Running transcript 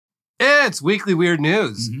It's Weekly Weird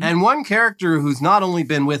News. And one character who's not only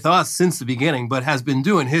been with us since the beginning, but has been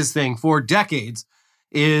doing his thing for decades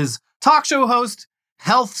is talk show host,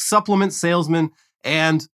 health supplement salesman,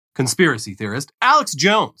 and conspiracy theorist Alex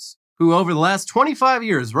Jones, who over the last 25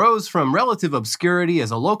 years rose from relative obscurity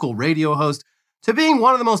as a local radio host to being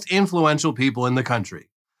one of the most influential people in the country.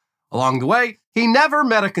 Along the way, he never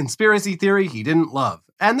met a conspiracy theory he didn't love,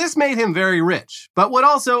 and this made him very rich, but would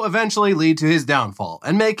also eventually lead to his downfall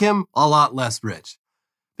and make him a lot less rich.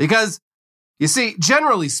 Because, you see,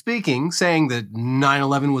 generally speaking, saying that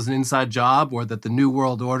 9/11 was an inside job or that the New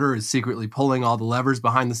World Order is secretly pulling all the levers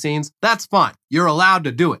behind the scenes, that's fine. You're allowed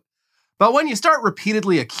to do it. But when you start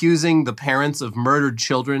repeatedly accusing the parents of murdered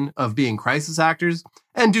children of being crisis actors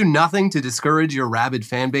and do nothing to discourage your rabid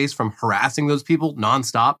fan base from harassing those people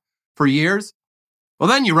nonstop for years, well,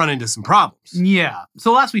 then you run into some problems. Yeah.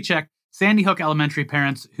 So last we checked, Sandy Hook Elementary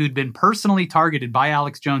parents who'd been personally targeted by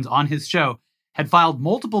Alex Jones on his show had filed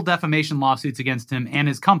multiple defamation lawsuits against him and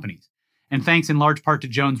his companies. And thanks in large part to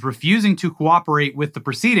Jones refusing to cooperate with the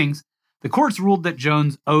proceedings, the courts ruled that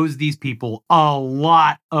Jones owes these people a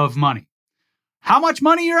lot of money. How much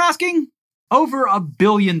money, you're asking? Over $1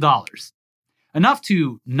 billion. Enough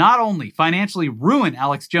to not only financially ruin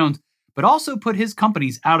Alex Jones, but also put his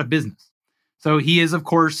companies out of business. So he has, of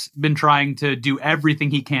course, been trying to do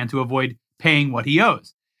everything he can to avoid paying what he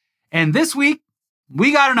owes. And this week,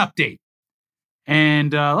 we got an update.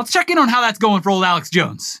 And let's check in on how that's going for old Alex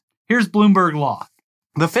Jones. Here's Bloomberg Law.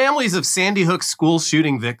 The families of Sandy Hook school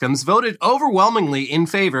shooting victims voted overwhelmingly in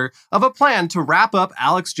favor of a plan to wrap up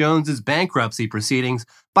Alex Jones's bankruptcy proceedings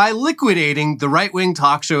by liquidating the right-wing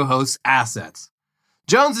talk show host's assets.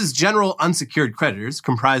 Jones's general unsecured creditors,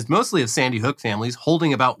 comprised mostly of Sandy Hook families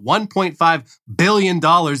holding about $1.5 billion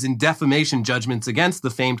in defamation judgments against the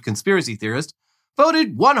famed conspiracy theorist,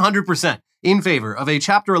 voted 100% in favor of a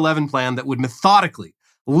Chapter 11 plan that would methodically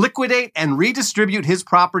liquidate and redistribute his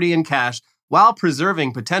property and cash while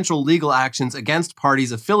preserving potential legal actions against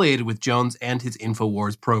parties affiliated with Jones and his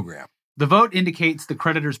InfoWars program. The vote indicates the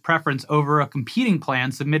creditor's preference over a competing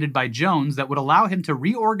plan submitted by Jones that would allow him to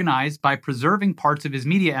reorganize by preserving parts of his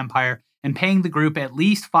media empire and paying the group at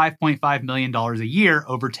least $5.5 million a year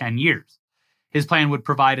over 10 years. His plan would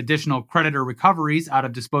provide additional creditor recoveries out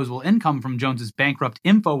of disposable income from Jones's bankrupt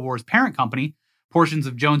InfoWars parent company, portions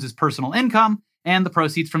of Jones's personal income, and the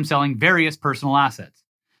proceeds from selling various personal assets.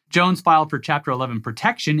 Jones filed for Chapter 11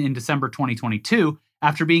 protection in December 2022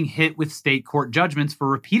 after being hit with state court judgments for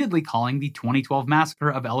repeatedly calling the 2012 massacre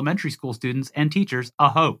of elementary school students and teachers a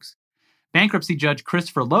hoax. Bankruptcy judge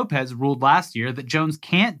Christopher Lopez ruled last year that Jones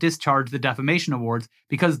can't discharge the defamation awards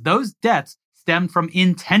because those debts stemmed from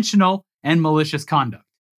intentional and malicious conduct.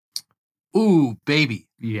 Ooh, baby.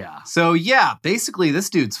 Yeah. So yeah, basically this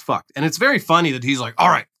dude's fucked. And it's very funny that he's like, all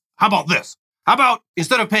right, how about this? How about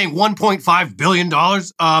instead of paying $1.5 billion,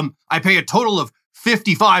 I pay a total of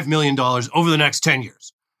 $55 million over the next 10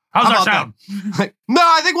 years. How's that sound? Like, no,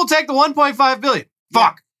 I think we'll take the $1.5 billion.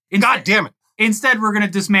 Fuck. God damn it. Instead, we're going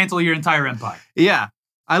to dismantle your entire empire. Yeah.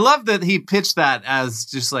 I love that he pitched that as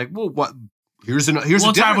just like, well, what? Here's a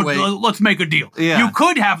different way. Let's make a deal. Yeah. You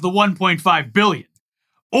could have the $1.5 billion.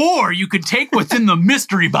 Or you could take what's in the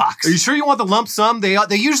mystery box. Are you sure you want the lump sum? They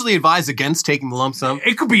usually advise against taking the lump sum.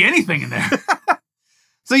 It could be anything in there.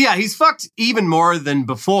 So yeah, he's fucked even more than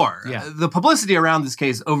before. Yeah. The publicity around this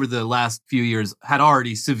case over the last few years had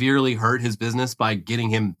already severely hurt his business by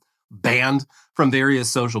getting him banned from various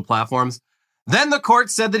social platforms. Then the court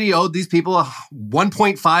said that he owed these people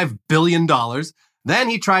 $1.5 billion. Then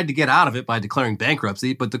he tried to get out of it by declaring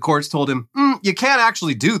bankruptcy, but the courts told him, you can't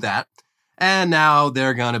actually do that. And now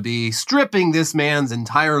they're going to be stripping this man's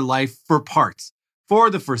entire life for parts for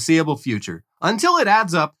the foreseeable future until it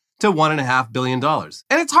adds up to $1.5 billion.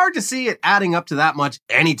 And it's hard to see it adding up to that much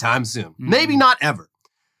anytime soon. Maybe not ever.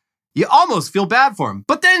 You almost feel bad for him.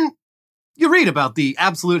 But then you read about the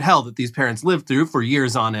absolute hell that these parents lived through for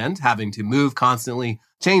years on end, having to move constantly,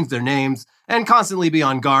 change their names, and constantly be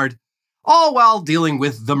on guard, all while dealing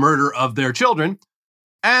with the murder of their children.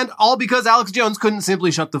 And all because Alex Jones couldn't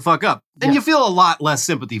simply shut the fuck up. And you feel a lot less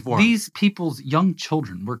sympathy for him. These people's young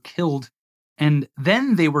children were killed, and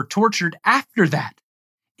then they were tortured after that.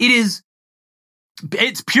 It's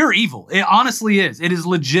pure evil. It honestly is. It is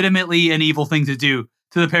legitimately an evil thing to do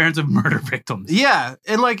to the parents of murder victims. Yeah,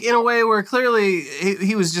 and like in a way where clearly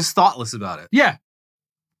he was just thoughtless about it. Yeah.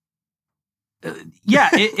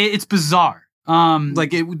 It's bizarre.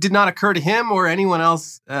 Like it did not occur to him or anyone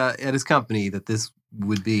else at his company that this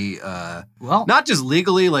would be not just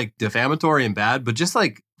legally like defamatory and bad, but just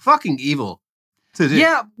like fucking evil to do.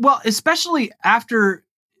 Yeah, well, especially after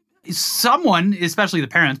someone, especially the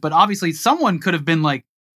parents, but obviously someone could have been like,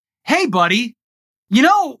 hey, buddy,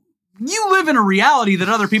 you live in a reality that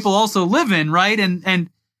other people also live in, right? And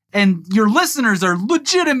your listeners are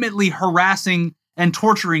legitimately harassing and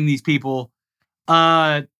torturing these people.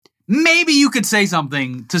 Maybe you could say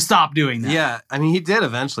something to stop doing that. Yeah, I mean, he did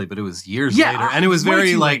eventually, but it was years later, and it was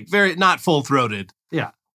very not full-throated.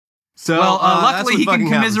 Yeah. So, luckily he can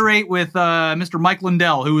commiserate with Mr. Mike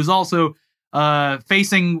Lindell, who is also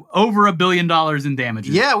facing over $1 billion in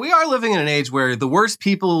damages. Yeah, we are living in an age where the worst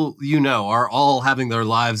people are all having their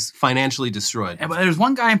lives financially destroyed. But there's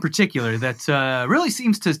one guy in particular that really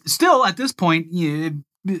seems to still, at this point,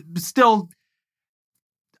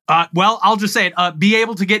 I'll just say it, be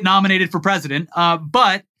able to get nominated for president.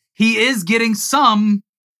 But he is getting some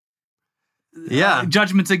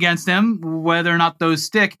judgments against him, whether or not those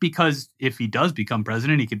stick, because if he does become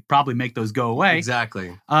president, he could probably make those go away.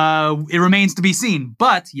 Exactly. It remains to be seen,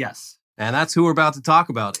 but yes. And that's who we're about to talk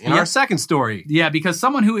about in our second story. Yeah, because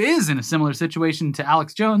someone who is in a similar situation to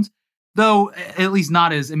Alex Jones, though at least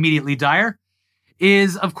not as immediately dire,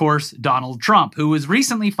 is, of course, Donald Trump, who was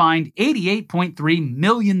recently fined $88.3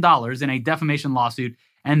 million in a defamation lawsuit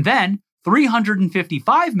and then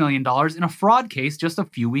 $355 million in a fraud case just a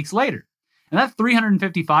few weeks later. And that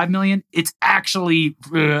 $355 million, it's actually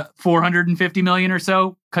 $450 million or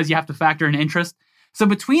so, because you have to factor in interest. So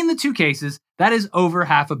between the two cases, that is over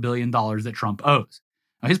 $500 million that Trump owes.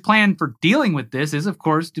 Now, his plan for dealing with this is, of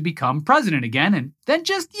course, to become president again, and then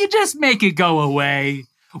you just make it go away.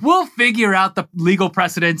 We'll figure out the legal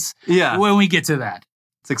precedents when we get to that.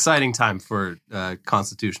 It's an exciting time for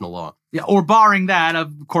constitutional law. Yeah, or barring that,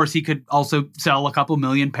 of course, he could also sell a couple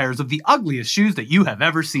million pairs of the ugliest shoes that you have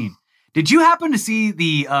ever seen. Did you happen to see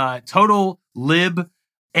the total lib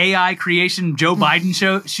AI creation Joe Biden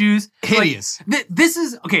shoes? Hideous. This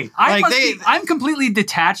is, okay, I'm completely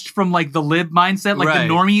detached from like the lib mindset, like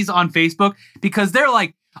the normies on Facebook, because they're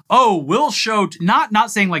like, oh, we'll show,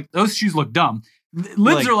 not saying like those shoes look dumb.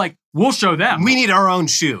 Libs are like, we'll show them. We need our own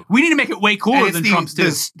shoe. We need to make it way cooler than Trump's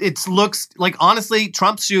too. It looks like, honestly,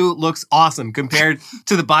 Trump's shoe looks awesome compared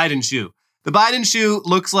to the Biden shoe. The Biden shoe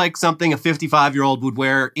looks like something a 55-year-old would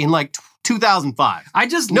wear in like 2005.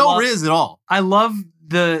 No riz at all. I love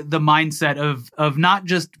the mindset of not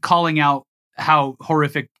just calling out how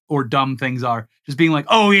horrific or dumb things are, just being like,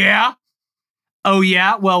 oh yeah,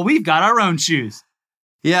 well, we've got our own shoes.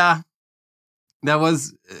 Yeah. That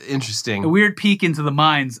was interesting. A weird peek into the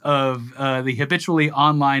minds of the habitually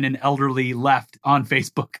online and elderly left on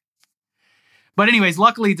Facebook. But anyways,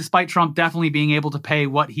 luckily, despite Trump definitely being able to pay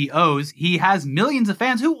what he owes, he has millions of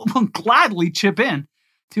fans who will gladly chip in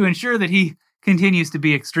to ensure that he continues to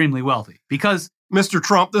be extremely wealthy. Because, Mr.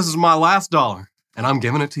 Trump, this is my last dollar, and I'm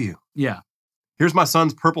giving it to you. Yeah. Here's my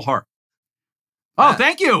son's Purple Heart. Oh,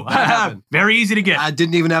 thank you. Very easy to get. I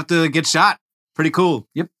didn't even have to get shot. Pretty cool.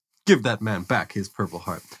 Yep. Give that man back his Purple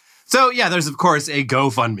Heart. So, yeah, there's, of course, a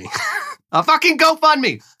GoFundMe. A fucking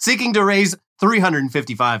GoFundMe seeking to raise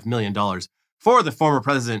 $355 million for the former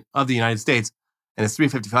president of the United States. And it's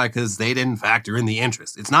 $355 because they didn't factor in the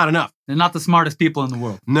interest. It's not enough. They're not the smartest people in the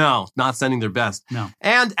world. No, not sending their best. No.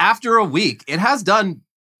 And after a week, it has done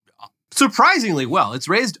surprisingly well. It's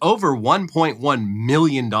raised over $1.1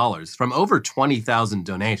 million from over 20,000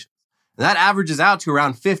 donations. That averages out to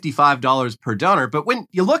around $55 per donor. But when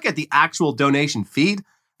you look at the actual donation feed,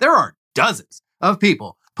 there are dozens of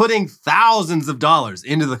people putting thousands of dollars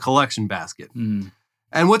into the collection basket. Mm.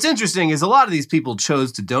 And what's interesting is a lot of these people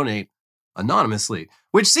chose to donate anonymously,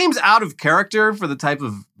 which seems out of character for the type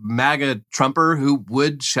of MAGA Trumper who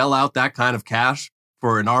would shell out that kind of cash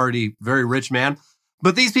for an already very rich man.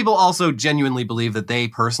 But these people also genuinely believe that they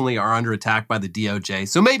personally are under attack by the DOJ.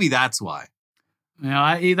 So maybe that's why. You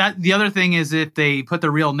know, the other thing is if they put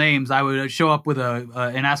their real names, I would show up with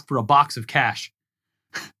and ask for a box of cash.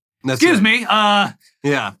 Excuse me.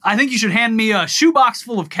 Yeah. I think you should hand me a shoebox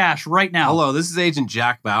full of cash right now. Hello, this is Agent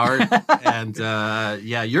Jack Bauer. And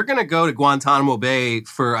you're going to go to Guantanamo Bay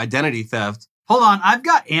for identity theft. Hold on. I've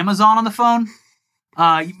got Amazon on the phone.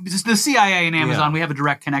 The CIA and Amazon, we have a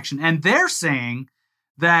direct connection. And they're saying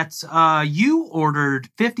that you ordered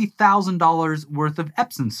 $50,000 worth of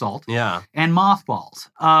Epsom salt and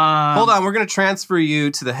mothballs. Hold on. We're going to transfer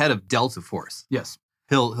you to the head of Delta Force. Yes.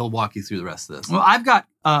 He'll walk you through the rest of this. Well, I've got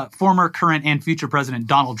former, current, and future President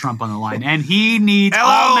Donald Trump on the line, and he needs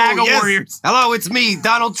all MAGA warriors. Hello, it's me,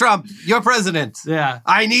 Donald Trump, your president. Yeah.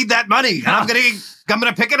 I need that money, and I'm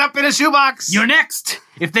gonna pick it up in a shoebox. You're next.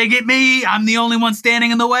 If they get me, I'm the only one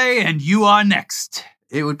standing in the way, and you are next.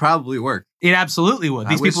 It would probably work. It absolutely would.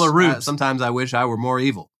 These people are rubes. Sometimes I wish I were more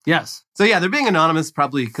evil. Yes. So yeah, they're being anonymous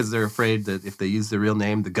probably because they're afraid that if they use their real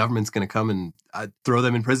name, the government's going to come and throw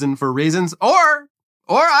them in prison for reasons. Or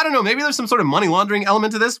I don't know, maybe there's some sort of money laundering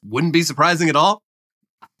element to this. Wouldn't be surprising at all.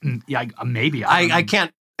 Yeah, maybe. I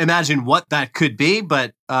can't imagine what that could be,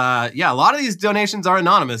 but a lot of these donations are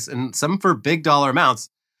anonymous and some for big dollar amounts.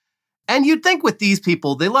 And you'd think with these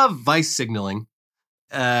people, they love vice signaling.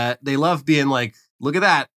 They love being like, look at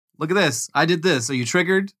that. Look at this. I did this. Are you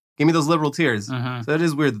triggered? Give me those liberal tears. So it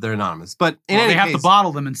is weird that they're anonymous. But in any case, they have to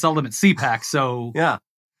bottle them and sell them at CPAC. So yeah.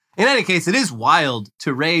 In any case, it is wild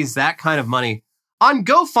to raise that kind of money on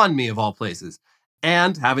GoFundMe of all places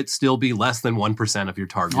and have it still be less than 1% of your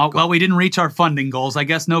target goal. Well, we didn't reach our funding goals. I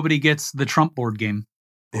guess nobody gets the Trump board game.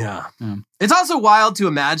 Yeah. It's also wild to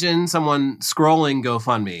imagine someone scrolling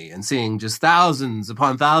GoFundMe and seeing just thousands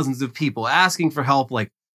upon thousands of people asking for help,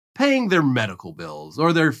 like paying their medical bills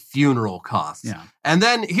or their funeral costs. Yeah. And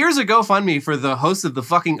then here's a GoFundMe for the host of The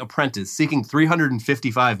Fucking Apprentice seeking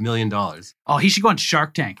 $355 million. Oh, he should go on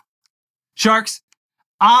Shark Tank. Sharks,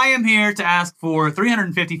 I am here to ask for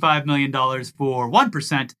 $355 million for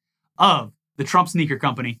 1% of the Trump sneaker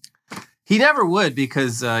company. He never would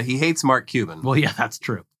because he hates Mark Cuban. Well, yeah, that's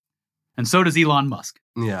true. And so does Elon Musk.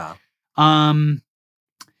 Yeah.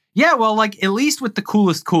 Yeah, well, like, at least with the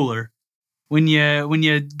coolest cooler, when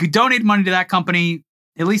you donate money to that company,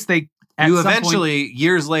 at least they you eventually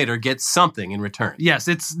years later get something in return. Yes,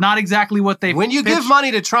 it's not exactly what they. When you give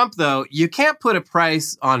money to Trump, though, you can't put a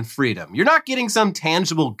price on freedom. You're not getting some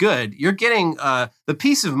tangible good. You're getting the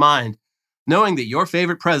peace of mind knowing that your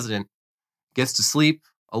favorite president gets to sleep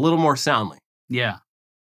a little more soundly. Yeah.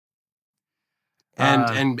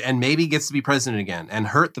 And maybe gets to be president again and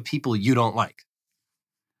hurt the people you don't like.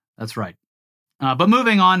 That's right. But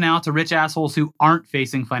moving on now to rich assholes who aren't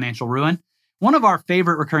facing financial ruin. One of our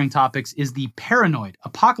favorite recurring topics is the paranoid,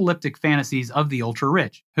 apocalyptic fantasies of the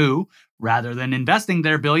ultra-rich, who, rather than investing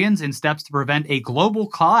their billions in steps to prevent a global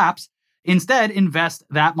collapse, instead invest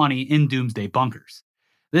that money in doomsday bunkers.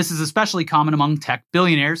 This is especially common among tech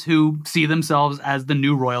billionaires who see themselves as the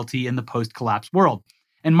new royalty in the post-collapse world.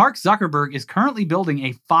 And Mark Zuckerberg is currently building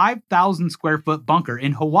a 5,000 square foot bunker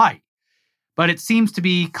in Hawaii. But it seems to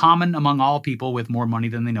be common among all people with more money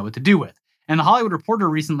than they know what to do with. And The Hollywood Reporter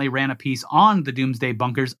recently ran a piece on the doomsday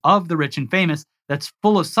bunkers of the rich and famous that's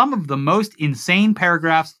full of some of the most insane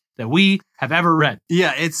paragraphs that we have ever read.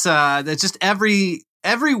 Yeah, it's just every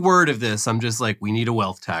word of this, I'm just like, we need a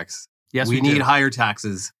wealth tax. Yes, we need higher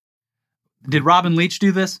taxes. Did Robin Leach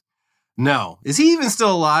do this? No. Is he even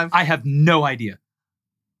still alive? I have no idea.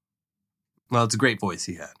 Well, it's a great voice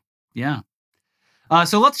he had. Yeah.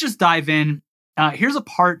 So let's just dive in. Here's a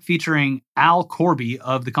part featuring Al Corby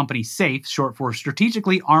of the company SAFE, short for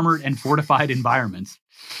Strategically Armored and Fortified Environments.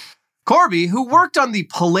 Corby, who worked on the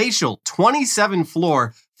palatial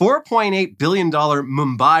 27-floor, $4.8 billion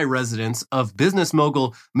Mumbai residence of business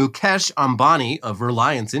mogul Mukesh Ambani of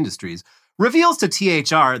Reliance Industries, reveals to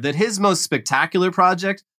THR that his most spectacular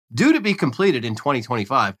project, due to be completed in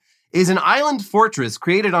 2025, is an island fortress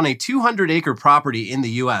created on a 200-acre property in the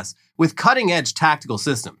U.S. with cutting-edge tactical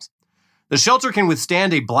systems. The shelter can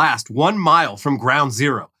withstand a blast 1 mile from ground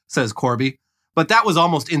zero, says Corby, but that was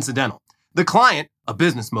almost incidental. The client, a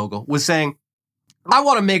business mogul, was saying, I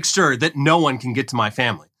want to make sure that no one can get to my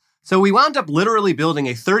family. So we wound up literally building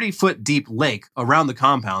a 30-foot deep lake around the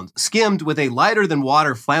compound, skimmed with a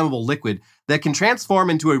lighter-than-water flammable liquid that can transform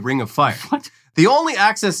into a ring of fire. What? The only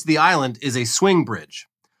access to the island is a swing bridge.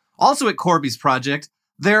 Also at Corby's project,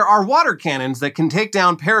 there are water cannons that can take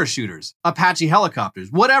down parachuters, Apache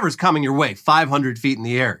helicopters, whatever's coming your way, 500 feet in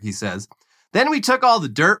the air, he says. Then we took all the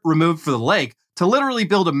dirt removed for the lake to literally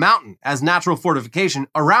build a mountain as natural fortification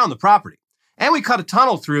around the property. And we cut a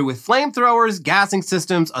tunnel through with flamethrowers, gassing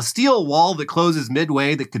systems, a steel wall that closes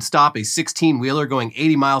midway that could stop a 16-wheeler going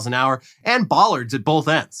 80 miles an hour, and bollards at both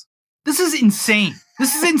ends. This is insane.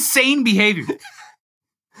 This is insane behavior.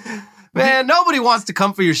 Man, nobody wants to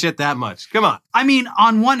come for your shit that much. Come on. I mean,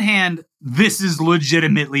 on one hand, this is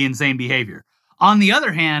legitimately insane behavior. On the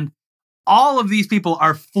other hand, all of these people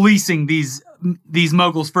are fleecing these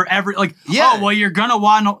moguls for every, like, yeah. Oh, well, you're going to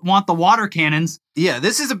want the water cannons. Yeah,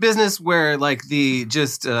 this is a business where, like, the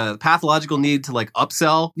just pathological need to, like,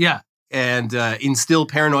 upsell. Yeah. And instill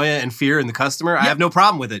paranoia and fear in the customer. I have no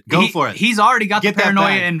problem with it. Go for it. He's already got the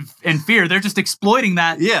paranoia and fear. They're just exploiting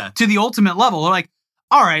that to the ultimate level. They're like,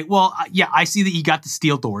 all right, well, yeah, I see that you got the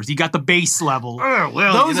steel doors. You got the base level.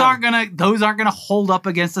 Well, those aren't gonna hold up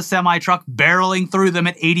against a semi truck barreling through them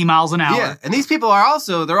at 80 miles an hour. Yeah, and these people are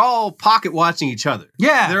they're all pocket watching each other.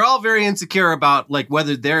 Yeah. They're all very insecure about like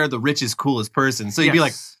whether they're the richest, coolest person. So you'd be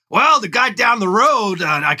like, well, the guy down the road,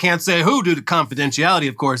 I can't say who due to confidentiality,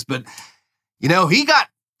 of course, but he got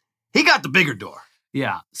the bigger door.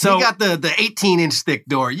 Yeah. So he got the 18-inch thick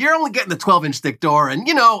door. You're only getting the 12-inch thick door. And,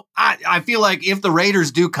 I feel like if the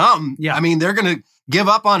Raiders do come, I mean, they're going to give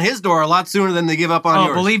up on his door a lot sooner than they give up on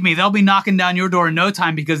yours. Believe me, they'll be knocking down your door in no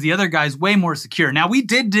time because the other guy's way more secure. Now, we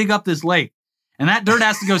did dig up this lake, and that dirt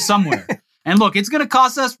has to go somewhere. And look, it's going to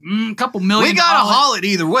cost us a couple million. We got to haul it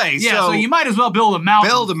either way. Yeah, so you might as well build a mountain.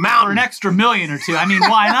 For an extra $1 million or $2 million. I mean,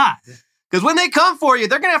 why not? Because when they come for you,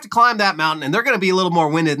 they're going to have to climb that mountain, and they're going to be a little more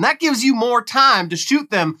winded, and that gives you more time to shoot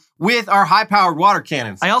them with our high-powered water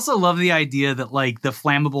cannons. I also love the idea that, like, the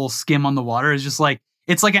flammable skim on the water is just, like,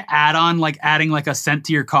 it's like an add-on, like adding, like, a scent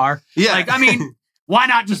to your car. Yeah. Like, I mean, why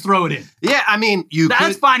not just throw it in? Yeah, I mean,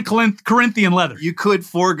 That's fine Corinthian leather. You could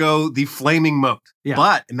forego the flaming moat. Yeah.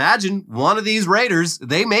 But imagine one of these raiders,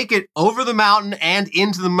 they make it over the mountain and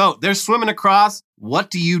into the moat. They're swimming across. What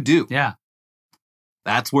do you do? Yeah.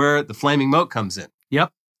 That's where the flaming moat comes in.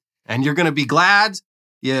 Yep. And you're going to be glad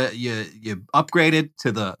you upgraded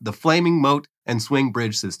to the flaming moat and swing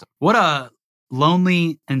bridge system. What a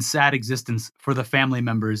lonely and sad existence for the family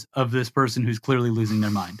members of this person who's clearly losing their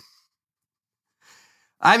mind.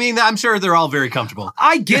 I mean, I'm sure they're all very comfortable.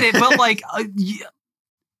 I get it, but like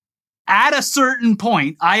at a certain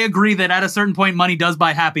point, I agree that at a certain point, money does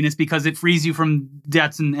buy happiness because it frees you from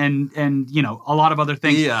debts and a lot of other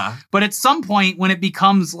things. Yeah. But at some point, when it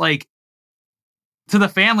becomes like to the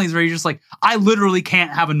families where you're just like, I literally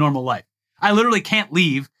can't have a normal life. I literally can't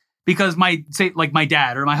leave because my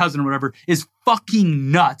dad or my husband or whatever is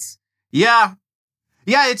fucking nuts. Yeah.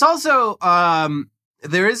 Yeah. It's also,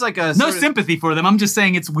 there is like a no sympathy for them. I'm just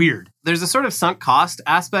saying it's weird. There's a sort of sunk cost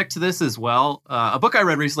aspect to this as well. A book I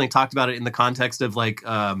read recently talked about it in the context of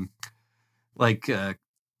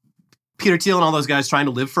Peter Thiel and all those guys trying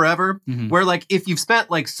to live forever, where like if you've spent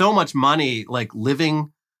like so much money like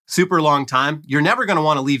living super long time, you're never going to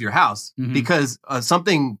want to leave your house because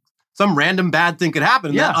some random bad thing could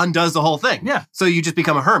happen that undoes the whole thing. Yeah. So you just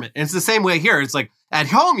become a hermit. And it's the same way here. It's like at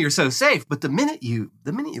home, you're so safe. But the minute you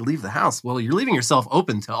leave the house, well, you're leaving yourself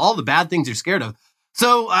open to all the bad things you're scared of.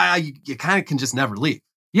 So you kind of can just never leave.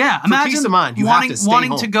 Yeah. For imagine peace of mind, you have to stay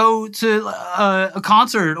wanting home. to go to a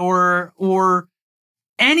concert or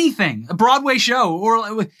anything, a Broadway show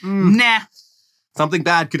or nah. Something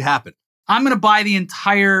bad could happen. I'm going to buy the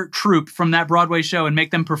entire troupe from that Broadway show and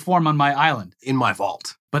make them perform on my island. In my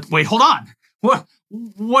vault. But wait, hold on.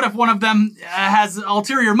 What if one of them has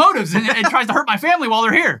ulterior motives and tries to hurt my family while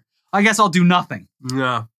they're here? I guess I'll do nothing.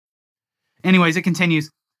 Yeah. Anyways, it continues.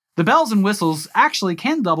 The bells and whistles actually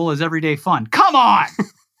can double as everyday fun. Come on!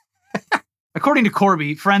 According to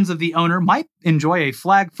Corby, friends of the owner might enjoy a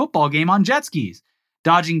flag football game on jet skis,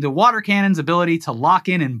 dodging the water cannon's ability to lock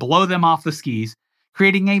in and blow them off the skis,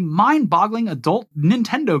 creating a mind-boggling adult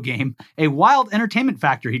Nintendo game, a wild entertainment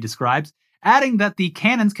factor, he describes, adding that the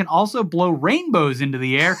cannons can also blow rainbows into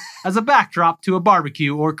the air as a backdrop to a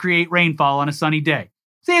barbecue or create rainfall on a sunny day.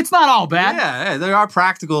 See, it's not all bad. Yeah, there are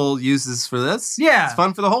practical uses for this. Yeah. It's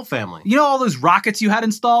fun for the whole family. You know all those rockets you had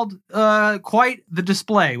installed? Quite the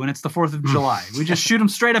display when it's the 4th of July. We just shoot them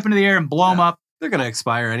straight up into the air and blow them up. They're going to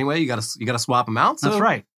expire anyway. You got to swap them out. So that's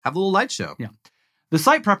right. Have a little light show. Yeah. The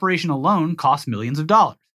site preparation alone costs millions of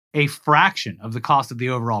dollars, a fraction of the cost of the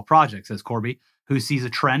overall project, says Corby, who sees a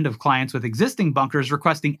trend of clients with existing bunkers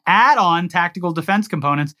requesting add-on tactical defense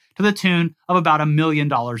components to the tune of about $1 million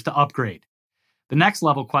to upgrade. The next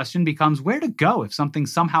level question becomes where to go if something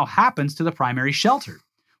somehow happens to the primary shelter.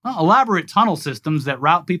 Well, elaborate tunnel systems that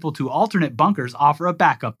route people to alternate bunkers offer a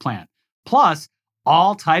backup plan, plus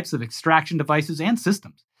all types of extraction devices and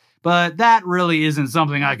systems. But that really isn't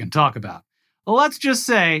something I can talk about. Let's just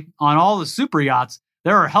say, on all the super yachts,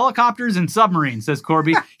 there are helicopters and submarines, says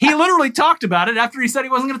Corby. He literally talked about it after he said he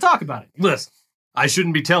wasn't going to talk about it. Listen, I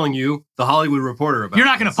shouldn't be telling you, the Hollywood Reporter, about You're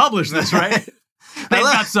not going to publish this, right? They've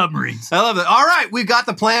got submarines. I love it. All right, we've got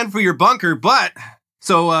the plan for your bunker, but,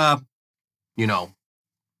 so,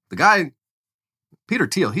 the guy, Peter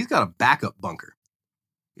Thiel, he's got a backup bunker.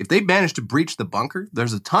 If they manage to breach the bunker,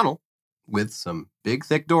 there's a tunnel with some big,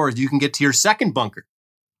 thick doors. You can get to your second bunker.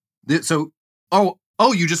 So,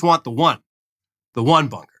 you just want the one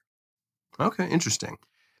bunker. Okay, interesting.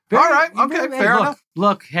 All right, okay, fair enough.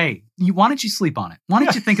 Look, hey, why don't you sleep on it? Why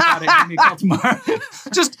don't you think about it and give me a call tomorrow?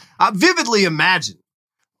 Just vividly imagine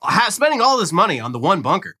spending all this money on the one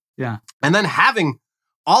bunker. Yeah. And then having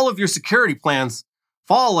all of your security plans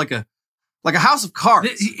fall like a house of cards.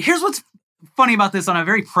 Here's what's funny about this on a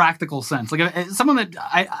very practical sense. Like something that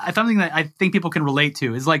I think people can relate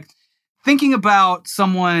to is like thinking about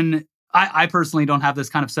someone. I personally don't have this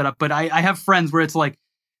kind of setup, but I have friends where it's like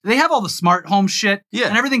they have all the smart home shit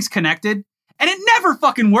and everything's connected and it never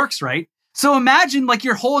fucking works, right? So imagine like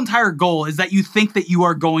your whole entire goal is that you think that you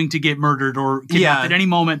are going to get murdered or kidnapped at any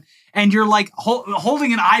moment. And you're like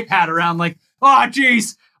holding an iPad around like, oh,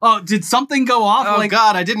 geez. Oh, did something go off? Oh,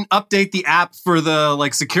 God, I didn't update the app for the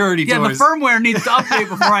like security doors. Yeah, the firmware needs to update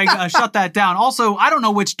before I shut that down. Also, I don't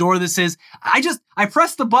know which door this is. I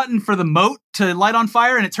pressed the button for the moat to light on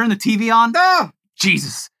fire and it turned the TV on. Ah!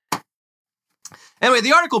 Jesus. Anyway,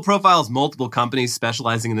 the article profiles multiple companies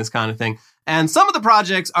specializing in this kind of thing. And some of the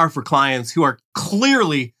projects are for clients who are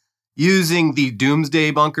clearly using the doomsday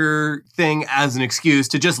bunker thing as an excuse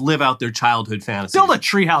to just live out their childhood fantasy. Build a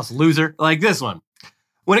treehouse, loser. Like this one.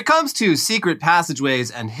 When it comes to secret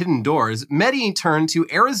passageways and hidden doors, Mehdi turned to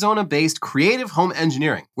Arizona-based creative home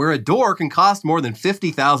engineering, where a door can cost more than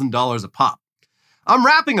 $50,000 a pop. I'm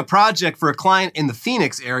wrapping a project for a client in the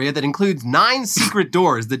Phoenix area that includes 9 secret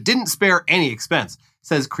doors that didn't spare any expense,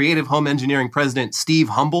 says creative home engineering president Steve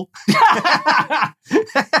Humble.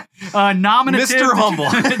 Nominative Mr.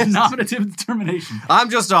 Humble. Nominative determination.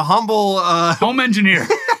 I'm just a humble... home engineer.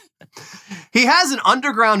 He has an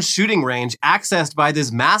underground shooting range accessed by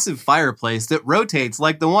this massive fireplace that rotates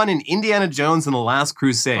like the one in Indiana Jones and the Last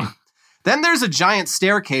Crusade. Then there's a giant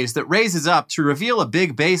staircase that raises up to reveal a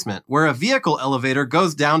big basement where a vehicle elevator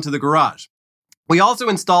goes down to the garage. We also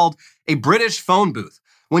installed a British phone booth.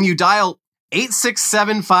 When you dial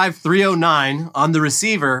 8675309 on the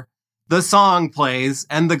receiver, the song plays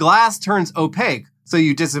and the glass turns opaque, so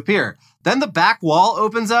you disappear. Then the back wall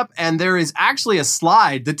opens up and there is actually a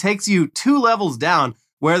slide that takes you 2 levels down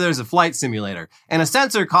where there's a flight simulator. And a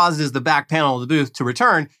sensor causes the back panel of the booth to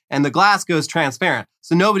return and the glass goes transparent.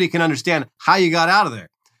 So nobody can understand how you got out of there.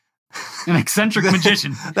 An eccentric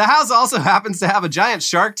magician. The house also happens to have a giant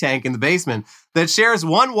shark tank in the basement that shares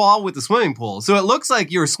one wall with the swimming pool. So it looks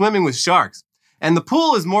like you're swimming with sharks. And the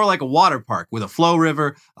pool is more like a water park with a flow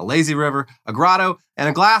river, a lazy river, a grotto, and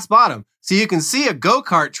a glass bottom. So you can see a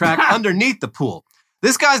go-kart track underneath the pool.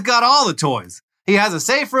 This guy's got all the toys. He has a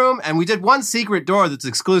safe room, and we did one secret door that's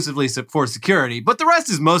exclusively for security, but the rest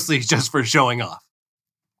is mostly just for showing off.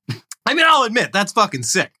 I mean, I'll admit, that's fucking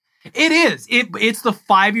sick. It is. It's the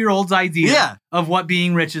 5-year-old's idea of what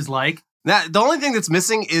being rich is like. The only thing that's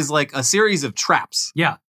missing is like a series of traps.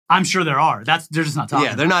 Yeah. I'm sure there are. They're just not talking.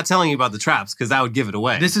 Yeah, they're not telling you about the traps because that would give it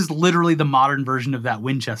away. This is literally the modern version of that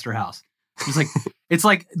Winchester house. It's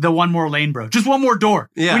like the one more lane, bro. Just one more door.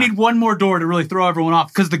 Yeah. We need one more door to really throw everyone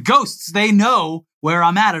off because the ghosts, they know where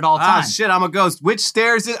I'm at all times. Ah, shit, I'm a ghost. Which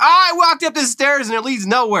stairs is... I walked up the stairs and it leads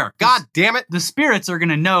nowhere. God damn it. The spirits are going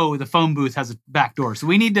to know the phone booth has a back door, so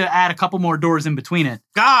we need to add a couple more doors in between it.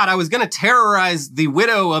 God, I was going to terrorize the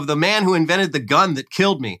widow of the man who invented the gun that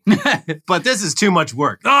killed me. But this is too much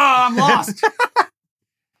work. Oh, I'm lost.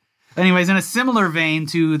 Anyways, in a similar vein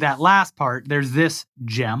to that last part, there's this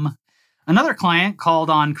gem. Another client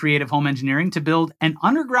called on Creative Home Engineering to build an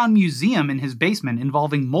underground museum in his basement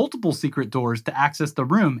involving multiple secret doors to access the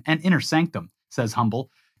room and inner sanctum, says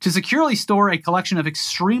Humble, to securely store a collection of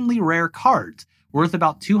extremely rare cards worth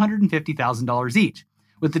about $250,000 each,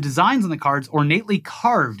 with the designs on the cards ornately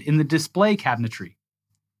carved in the display cabinetry.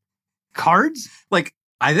 Cards?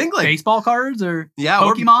 I think baseball cards or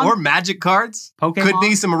Pokemon? Or magic cards. Pokemon? Could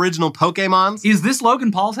be some original Pokemons. Is this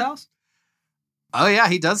Logan Paul's house? Oh, yeah,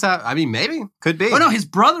 he does have... I mean, maybe. Could be. Oh, no, his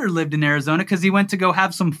brother lived in Arizona because he went to go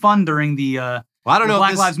have some fun during the I don't know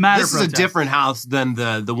Black Lives Matter This protest. is a different house than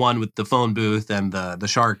the one with the phone booth and the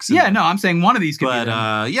sharks. Yeah, no, I'm saying one of these could be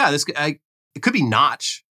But, it could be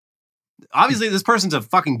Notch. Obviously, this person's a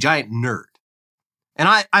fucking giant nerd. And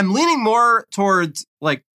I'm leaning more towards,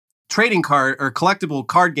 trading card or collectible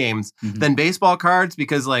card games than baseball cards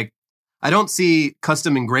because, I don't see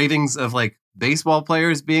custom engravings of, baseball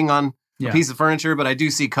players being on a piece of furniture, but I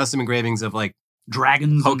do see custom engravings of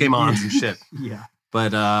dragons, Pokemons and shit. Yeah.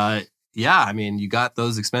 But I mean, you got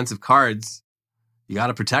those expensive cards. You got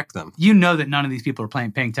to protect them. You know that none of these people are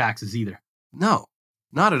paying taxes either. No,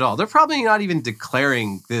 not at all. They're probably not even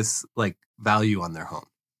declaring this value on their home.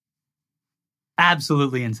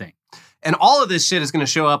 Absolutely insane. And all of this shit is going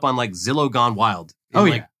to show up on Zillow Gone Wild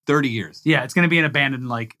in 30 years. Yeah, it's going to be an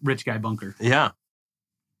abandoned rich guy bunker. Yeah.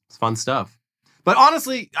 It's fun stuff. But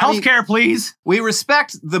honestly, healthcare, please. We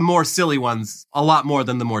respect the more silly ones a lot more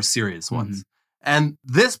than the more serious ones. And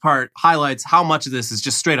this part highlights how much of this is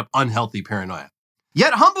just straight up unhealthy paranoia.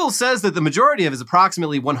 Yet Humble says that the majority of his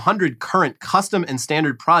approximately 100 current custom and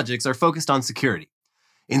standard projects are focused on security.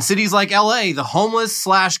 In cities like LA, the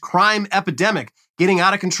homeless/crime epidemic getting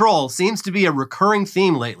out of control seems to be a recurring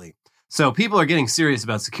theme lately. So people are getting serious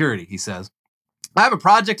about security, he says. I have a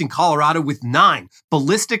project in Colorado with 9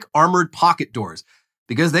 ballistic armored pocket doors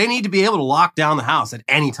because they need to be able to lock down the house at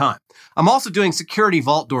any time. I'm also doing security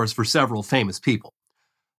vault doors for several famous people.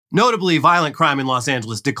 Notably, violent crime in Los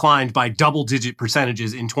Angeles declined by double-digit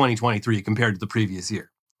percentages in 2023 compared to the previous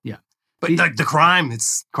year. Yeah. But the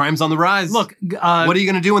crime's on the rise. Look, what are you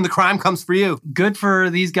going to do when the crime comes for you? Good for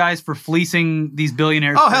these guys for fleecing these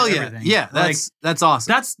billionaires. Oh, hell yeah. Everything. Yeah, that's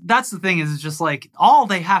awesome. That's the thing is it's just like, all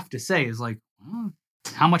they have to say is like,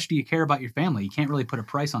 how much do you care about your family? You can't really put a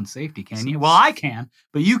price on safety, can you? Well, I can,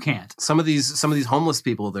 but you can't. Some of these homeless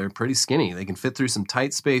people, they're pretty skinny. They can fit through some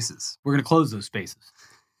tight spaces. We're going to close those spaces.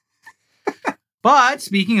 But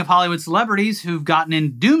speaking of Hollywood celebrities who've gotten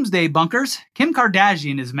in doomsday bunkers, Kim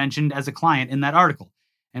Kardashian is mentioned as a client in that article.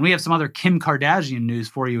 And we have some other Kim Kardashian news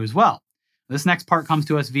for you as well. This next part comes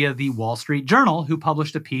to us via the Wall Street Journal, who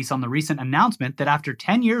published a piece on the recent announcement that after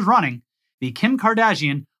 10 years running, the Kim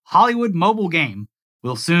Kardashian Hollywood mobile game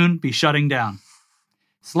will soon be shutting down.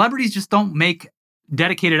 Celebrities just don't make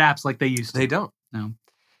dedicated apps like they used to. They don't. No.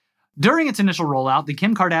 During its initial rollout, the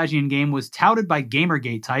Kim Kardashian game was touted by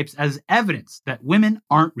Gamergate types as evidence that women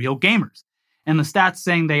aren't real gamers. And the stats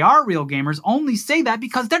saying they are real gamers only say that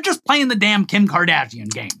because they're just playing the damn Kim Kardashian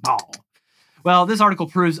game. Oh. Well, this article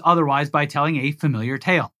proves otherwise by telling a familiar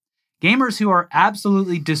tale. Gamers who are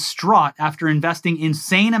absolutely distraught after investing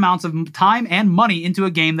insane amounts of time and money into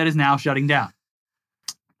a game that is now shutting down.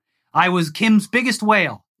 I was Kim's biggest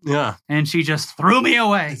whale. Yeah. And she just threw me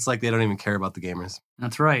away. It's like they don't even care about the gamers.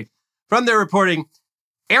 That's right. From their reporting,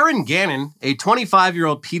 Erin Gannon, a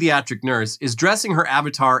 25-year-old pediatric nurse, is dressing her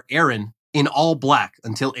avatar, Erin, in all black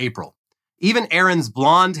until April. Even Erin's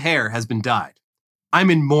blonde hair has been dyed. I'm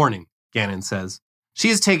in mourning, Gannon says. She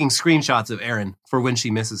is taking screenshots of Erin for when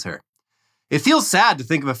she misses her. It feels sad to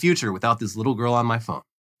think of a future without this little girl on my phone.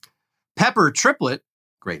 Pepper Triplett,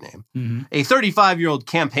 great name, a 35-year-old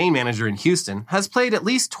campaign manager in Houston, has played at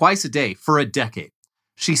least twice a day for a decade.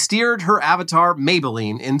 She steered her avatar,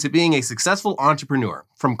 Maybelline, into being a successful entrepreneur,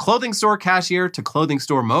 from clothing store cashier to clothing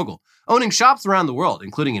store mogul, owning shops around the world,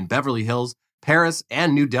 including in Beverly Hills, Paris,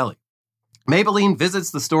 and New Delhi. Maybelline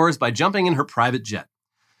visits the stores by jumping in her private jet.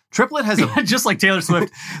 Triplett has just like Taylor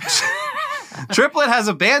Swift. Triplett has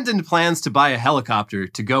abandoned plans to buy a helicopter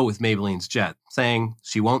to go with Maybelline's jet, saying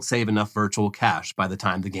she won't save enough virtual cash by the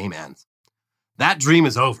time the game ends. That dream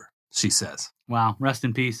is over, she says. Wow, rest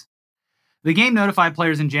in peace. The game notified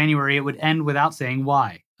players in January it would end without saying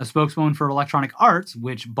why. A spokeswoman for Electronic Arts,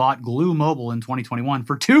 which bought Glue Mobile in 2021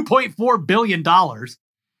 for $2.4 billion,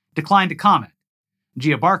 declined to comment.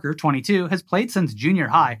 Gia Barker, 22, has played since junior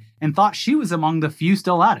high and thought she was among the few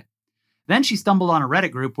still at it. Then she stumbled on a Reddit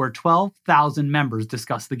group where 12,000 members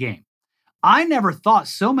discussed the game. I never thought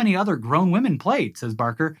so many other grown women played, says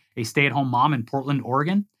Barker, a stay-at-home mom in Portland,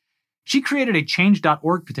 Oregon. She created a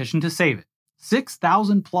change.org petition to save it.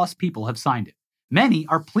 6,000 plus people have signed it. Many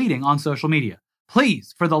are pleading on social media.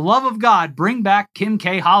 Please, for the love of God, bring back Kim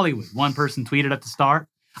K. Hollywood, one person tweeted at the Star.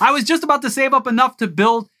 I was just about to save up enough to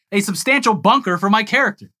build a substantial bunker for my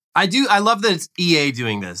character. I love that it's EA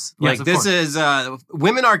doing this. Yes, like, this is,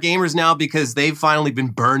 women are gamers now because they've finally been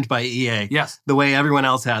burned by EA. Yes. The way everyone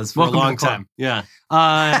else has for a long time. Yeah.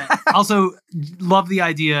 Also, love the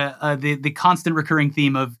idea, the constant recurring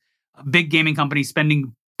theme of big gaming companies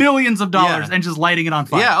spending billions of dollars and just lighting it on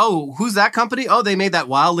fire. Yeah. Oh, who's that company? Oh, they made that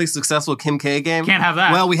wildly successful Kim K game. Can't have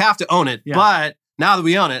that. Well, we have to own it. Yeah. But now that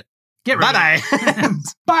we own it, get rid of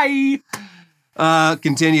it. Bye.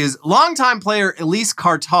 Continues. Longtime player Elise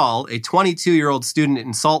Cartal, a 22-year-old student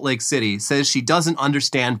in Salt Lake City, says she doesn't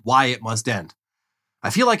understand why it must end. I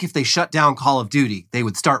feel like if they shut down Call of Duty, they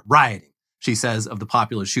would start rioting, she says of the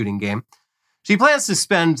popular shooting game. She plans to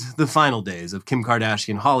spend the final days of Kim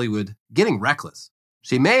Kardashian Hollywood getting reckless.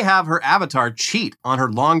 She may have her avatar cheat on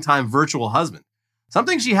her longtime virtual husband,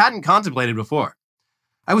 something she hadn't contemplated before.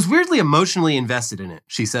 I was weirdly emotionally invested in it,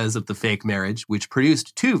 she says of the fake marriage, which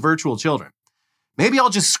produced 2 virtual children. Maybe I'll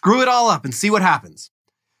just screw it all up and see what happens.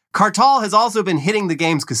 Cartal has also been hitting the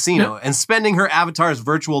game's casino and spending her avatar's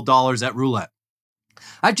virtual dollars at roulette.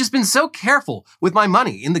 I've just been so careful with my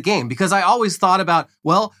money in the game because I always thought about,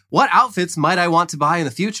 well, what outfits might I want to buy in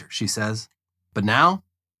the future, she says. But now,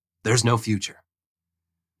 there's no future.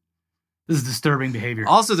 This is disturbing behavior.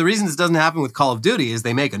 Also, the reason this doesn't happen with Call of Duty is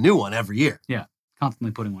they make a new one every year. Yeah,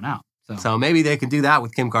 constantly putting one out. So maybe they can do that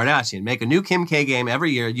with Kim Kardashian. Make a new Kim K game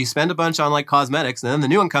every year. You spend a bunch on like cosmetics, and then the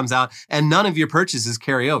new one comes out, and none of your purchases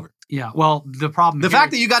carry over. Yeah, well, the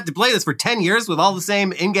fact that you got to play this for 10 years with all the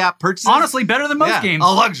same in-gap purchases. Honestly, better than most games. A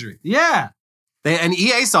luxury. Yeah. And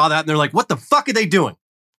EA saw that, and they're like, what the fuck are they doing?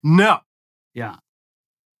 No. Yeah.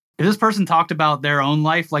 If this person talked about their own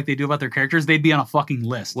life like they do about their characters, they'd be on a fucking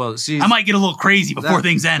list. Well, I might get a little crazy before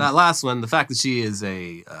things end. That last one, the fact that she is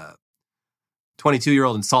a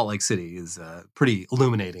 22-year-old in Salt Lake City is pretty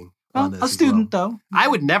illuminating. Well, a student, though. I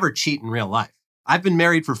would never cheat in real life. I've been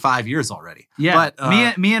married for 5 years already. Yeah,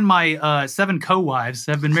 but, me and my 7 co-wives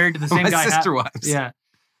have been married to the same guy. My sister wives. Yeah.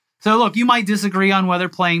 So look, you might disagree on whether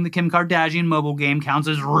playing the Kim Kardashian mobile game counts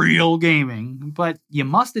as real gaming, but you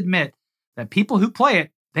must admit that people who play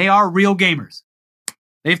it, they are real gamers.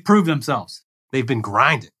 They've proved themselves. They've been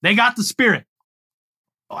grinding. They got the spirit.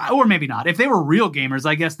 Or maybe not. If they were real gamers,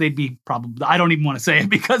 I guess they'd be probably... I don't even want to say it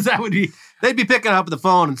because that would be... They'd be picking up the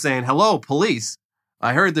phone and saying, hello, police.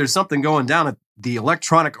 I heard there's something going down at the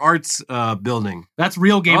Electronic Arts building. That's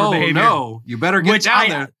real gamer behavior. Oh, no. You better get down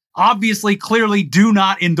there. Obviously, clearly do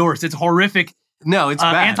not endorse. It's horrific. No, it's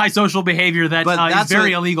bad. Antisocial behavior that is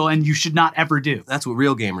very illegal and you should not ever do. That's what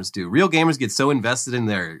real gamers do. Real gamers get so invested in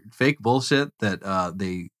their fake bullshit that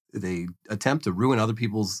they attempt to ruin other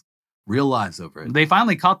people's real lives over it. They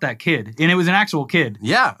finally caught that kid, and it was an actual kid.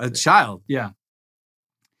 Yeah, a child. Yeah.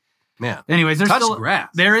 Man. Anyways, grass.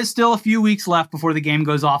 There is still a few weeks left before the game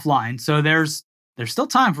goes offline, so there's still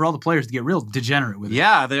time for all the players to get real degenerate with it.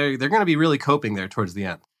 Yeah, they're going to be really coping there towards the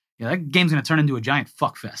end. Yeah, that game's going to turn into a giant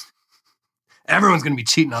fuckfest. Everyone's going to be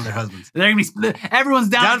cheating on their husbands. Everyone's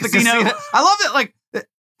down at the casino. I love that. Like,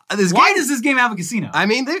 why does this game have a casino? I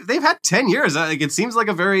mean, they've had 10 years. Like, it seems like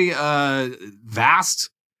a very vast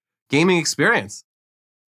gaming experience.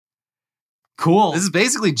 Cool. This is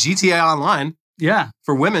basically GTA Online. Yeah.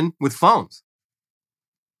 For women with phones.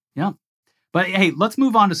 Yeah. But hey, let's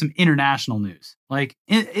move on to some international news. Like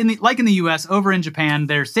in the US, over in Japan,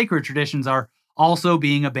 their sacred traditions are also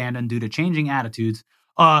being abandoned due to changing attitudes.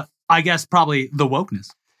 I guess probably the wokeness.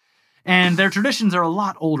 And their traditions are a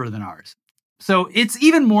lot older than ours. So it's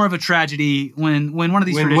even more of a tragedy when one of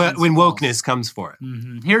these traditions when wokeness comes for it.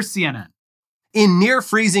 Mm-hmm. Here's CNN. In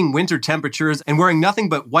near-freezing winter temperatures and wearing nothing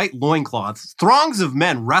but white loincloths, throngs of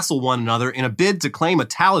men wrestle one another in a bid to claim a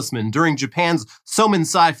talisman during Japan's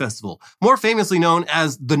Somensai Festival, more famously known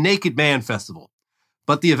as the Naked Man Festival.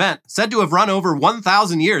 But the event, said to have run over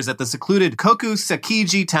 1,000 years at the secluded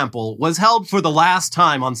Kokusakiji Temple, was held for the last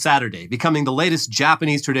time on Saturday, becoming the latest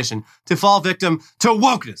Japanese tradition to fall victim to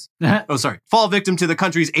wokeness. Fall victim to the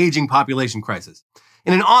country's aging population crisis.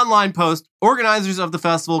 In an online post, organizers of the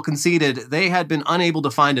festival conceded they had been unable to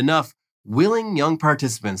find enough willing young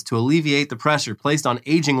participants to alleviate the pressure placed on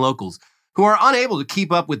aging locals who are unable to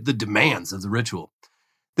keep up with the demands of the ritual.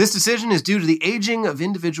 This decision is due to the aging of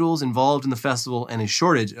individuals involved in the festival and a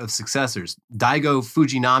shortage of successors. Daigo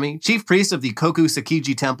Fujinami, chief priest of the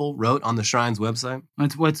Kokusakiji Temple, wrote on the shrine's website.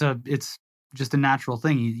 It's just a natural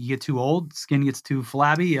thing. You get too old, skin gets too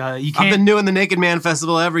flabby. You can't. I've been doing the Naked Man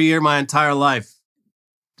Festival every year my entire life.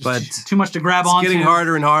 But too much to grab onto. It's getting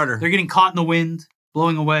harder and harder. They're getting caught in the wind,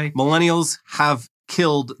 blowing away. Millennials have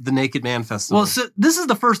killed the Naked Man Festival. Well, so this is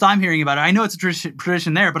the first I'm hearing about it. I know it's a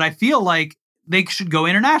tradition there, but I feel like they should go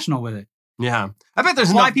international with it. Yeah. I bet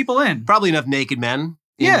there's fly people in. Probably enough naked men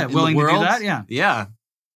in willing the world. To do that, yeah. Yeah.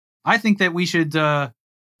 I think that we should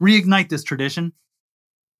reignite this tradition.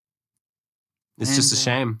 It's just a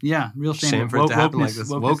shame. Yeah, real shame. Shame for it to happen like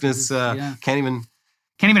this. Wokeness can't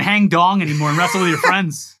even hang dong anymore and wrestle with your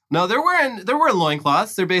friends. No, they're wearing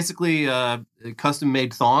loincloths. They're basically custom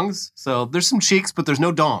made thongs. So there's some cheeks, but there's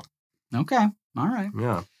no dong. Okay. All right.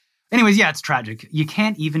 Yeah. Anyways, yeah, it's tragic. You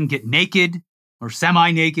can't even get naked or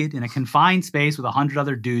semi-naked in a confined space with 100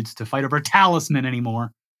 other dudes to fight over a talisman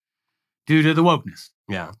anymore due to the wokeness.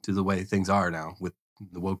 Yeah, to the way things are now with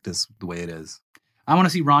the wokeness the way it is. I want to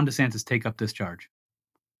see Ron DeSantis take up this charge.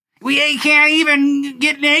 We can't even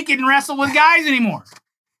get naked and wrestle with guys anymore.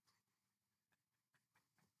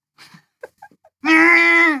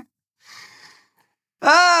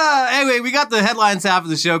 Anyway, we got the headlines half of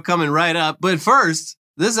the show coming right up. But first,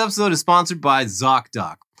 this episode is sponsored by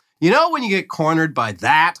ZocDoc. You know when you get cornered by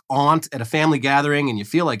that aunt at a family gathering and you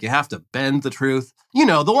feel like you have to bend the truth? You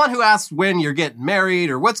know, the one who asks when you're getting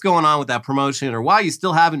married or what's going on with that promotion or why you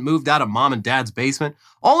still haven't moved out of mom and dad's basement,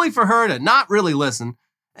 only for her to not really listen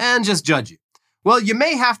and just judge you. Well, you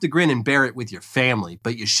may have to grin and bear it with your family,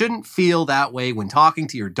 but you shouldn't feel that way when talking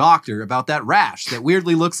to your doctor about that rash that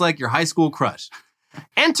weirdly looks like your high school crush.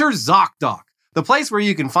 Enter ZocDoc, the place where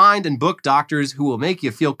you can find and book doctors who will make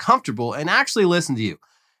you feel comfortable and actually listen to you.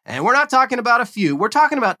 And we're not talking about a few. We're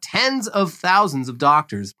talking about tens of thousands of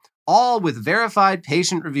doctors, all with verified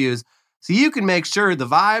patient reviews, so you can make sure the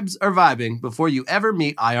vibes are vibing before you ever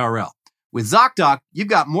meet IRL. With ZocDoc, you've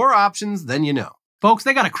got more options than you know. Folks,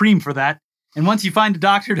 they got a cream for that. And once you find a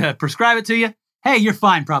doctor to prescribe it to you, hey, you're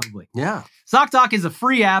fine probably. Yeah. ZocDoc is a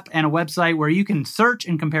free app and a website where you can search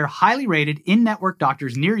and compare highly rated in-network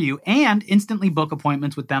doctors near you and instantly book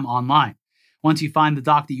appointments with them online. Once you find the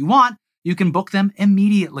doc that you want, you can book them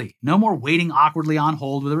immediately. No more waiting awkwardly on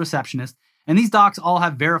hold with a receptionist. And these docs all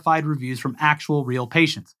have verified reviews from actual real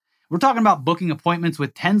patients. We're talking about booking appointments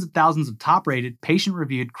with tens of thousands of top-rated,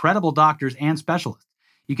 patient-reviewed, credible doctors and specialists.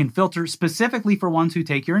 You can filter specifically for ones who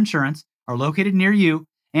take your insurance, are located near you,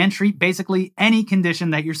 and treat basically any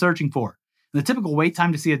condition that you're searching for. The typical wait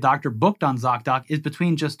time to see a doctor booked on ZocDoc is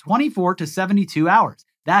between just 24 to 72 hours.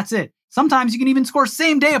 That's it. Sometimes you can even score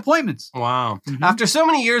same-day appointments. Wow. After so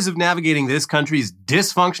many years of navigating this country's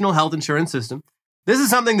dysfunctional health insurance system, this is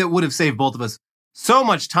something that would have saved both of us so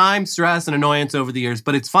much time, stress, and annoyance over the years,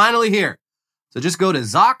 but it's finally here. So just go to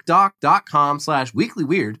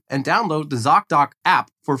ZocDoc.com/weeklyweird and download the ZocDoc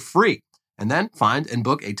app for free, and then find and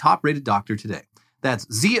book a top-rated doctor today. That's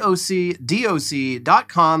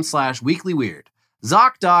ZocDoc.com/weeklyweird.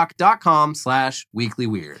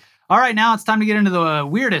 ZocDoc.com/weeklyweird. All right, now it's time to get into the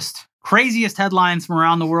weirdest, craziest headlines from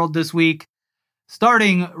around the world this week,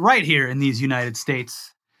 starting right here in these United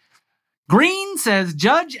States. Green says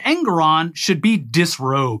Judge Engoron should be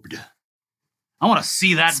disrobed. I want to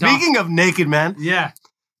see that. Speaking of naked men. Yeah.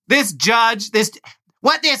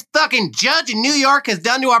 What this fucking judge in New York has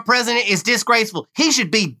done to our president is disgraceful. He should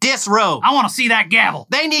be disrobed. I want to see that gavel.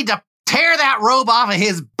 They need to tear that robe off of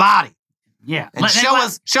his body. Yeah. And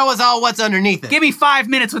show us all what's underneath it. Give me 5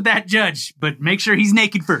 minutes with that judge, but make sure he's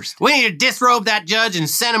naked first. We need to disrobe that judge and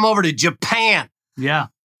send him over to Japan. Yeah.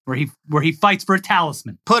 Where he fights for a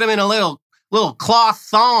talisman. Put him in a little cloth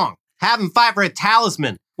thong. Have him fight for a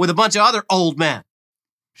talisman with a bunch of other old men.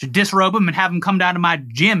 Should disrobe him and have him come down to my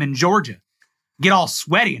gym in Georgia. Get all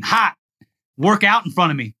sweaty and hot. Work out in front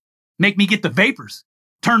of me. Make me get the vapors.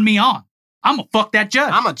 Turn me on. I'm gonna fuck that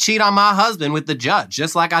judge. I'm gonna cheat on my husband with the judge,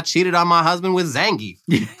 just like I cheated on my husband with Zangief.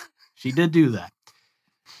 Yeah, she did do that.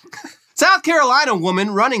 South Carolina woman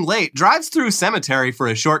running late drives through cemetery for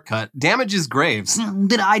a shortcut, damages graves.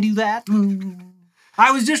 Did I do that?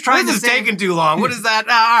 I was just trying This is taking too long. What is that?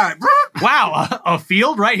 All right. Wow, a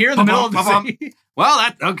field right here in the middle of the city.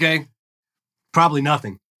 Well, okay. Probably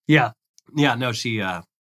nothing. Yeah. Yeah, no, she, I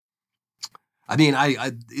mean,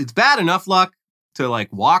 it's bad enough luck to,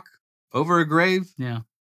 like, walk over a grave. Yeah.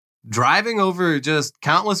 Driving over just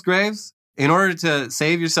countless graves in order to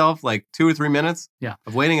save yourself, like, 2 or 3 minutes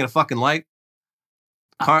of waiting at a fucking light.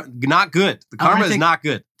 Not good. The karma is not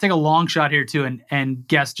good. Take a long shot here, too, and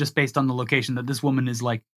guess just based on the location that this woman is,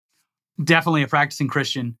 like, definitely a practicing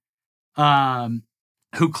Christian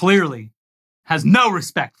who clearly has no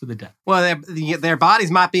respect for the dead. Well, their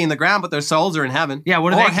bodies might be in the ground, but their souls are in heaven. Yeah,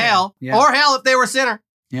 what are or they? Hell. Yeah. Or hell if they were a sinner.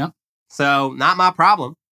 Yeah. So, not my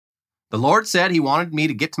problem. The Lord said he wanted me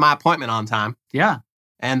to get to my appointment on time. Yeah.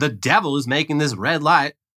 And the devil is making this red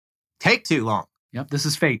light take too long. Yep, this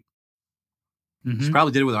is fate. Mm-hmm. She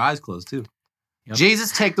probably did it with her eyes closed, too. Yep.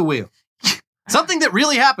 Jesus, take the wheel. Something that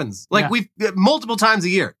really happens. Like, we've multiple times a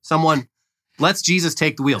year, someone lets Jesus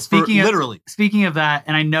take the wheel. Literally. Speaking of that,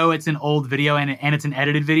 and I know it's an old video and it's an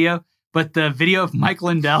edited video, but the video of Mike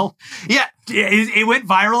Lindell, it went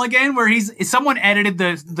viral again. Where someone edited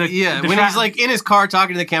when he's like in his car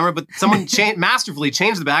talking to the camera, but someone masterfully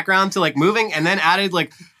changed the background to like moving and then added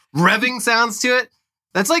like revving sounds to it.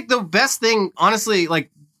 That's like the best thing, honestly.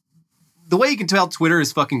 Like the way you can tell Twitter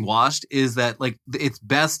is fucking washed is that like its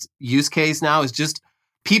best use case now is just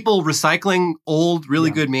people recycling old,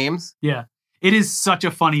 really good memes. Yeah. It is such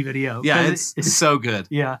a funny video. Yeah, it's so good.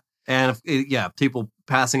 Yeah. And people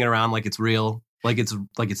passing it around like it's real, like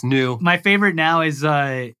it's new. My favorite now is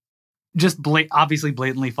just obviously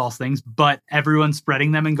blatantly false things, but everyone's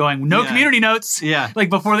spreading them and going, no community notes. Yeah.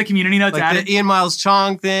 Like before the community notes like added. The Ian Miles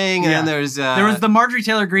Chong thing, and then there was the Marjorie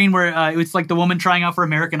Taylor Greene where it's like the woman trying out for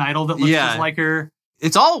American Idol that looks just like her.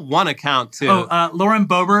 It's all one account, too. Lauren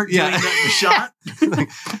Boebert doing the shot.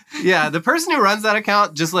 Yeah, the person who runs that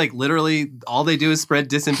account, just like literally all they do is spread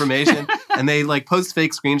disinformation. And they like post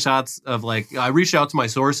fake screenshots of like, I reached out to my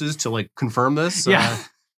sources to like confirm this. Yeah.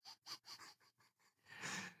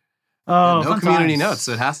 No community notes,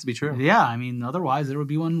 so it has to be true. Yeah, I mean, otherwise there would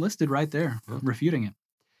be one listed right there refuting it.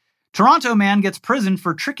 Toronto man gets prisoned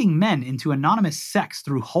for tricking men into anonymous sex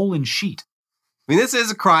through hole in sheet. I mean, this is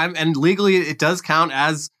a crime, and legally it does count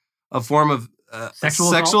as a form of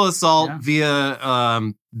sexual assault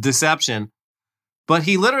via deception. But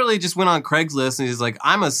he literally just went on Craigslist and he's like,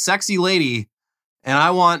 I'm a sexy lady and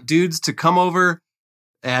I want dudes to come over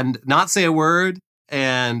and not say a word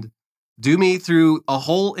and do me through a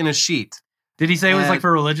hole in a sheet. Did he say it was like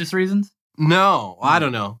for religious reasons? No, I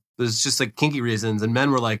don't know. There's just like kinky reasons. And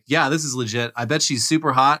men were like, yeah, this is legit. I bet she's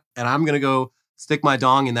super hot and I'm going to go stick my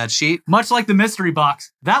dong in that sheet. Much like the mystery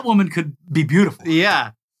box, that woman could be beautiful.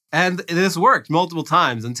 Yeah. And this worked multiple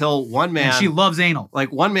times until one man... And she loves anal.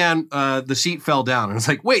 Like one man, the sheet fell down. And it's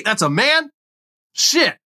like, wait, that's a man?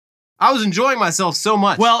 Shit. I was enjoying myself so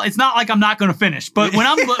much. Well, it's not like I'm not going to finish. But when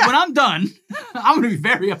I'm done, I'm going to be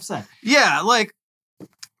very upset. Yeah, like,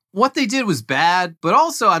 what they did was bad. But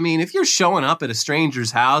also, I mean, if you're showing up at a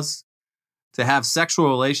stranger's house to have sexual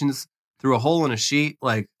relations through a hole in a sheet,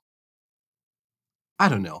 like, I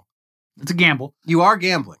don't know. It's a gamble. You are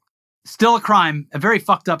gambling. Still a crime, a very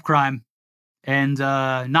fucked up crime, and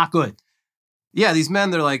not good. Yeah, these men,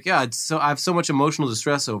 they're like, yeah, I have so much emotional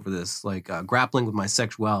distress over this, like grappling with my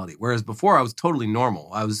sexuality. Whereas before, I was totally normal.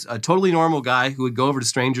 I was a totally normal guy who would go over to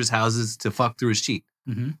strangers' houses to fuck through a sheet.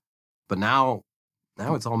 Mm-hmm. But now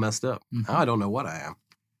it's all messed up. Mm-hmm. Now I don't know what I am.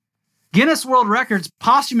 Guinness World Records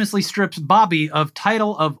posthumously strips Bobby of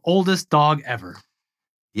title of oldest dog ever.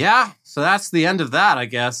 Yeah, so that's the end of that, I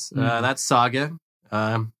guess. Mm-hmm. That saga.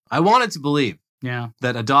 I wanted to believe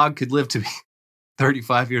that a dog could live to be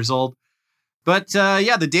 35 years old. But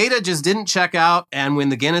the data just didn't check out. And when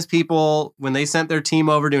the Guinness people, when they sent their team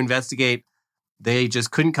over to investigate, they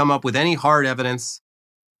just couldn't come up with any hard evidence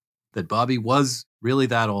that Bobby was really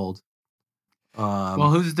that old.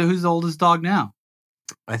 Well, who's the oldest dog now?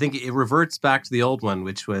 I think it reverts back to the old one,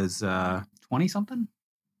 which was 20-something?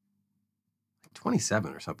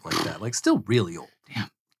 27 or something like that. Like, still really old. Damn.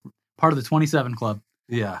 Part of the 27 club.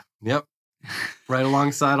 Yeah. Yep. Right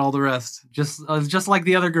alongside all the rest. Just like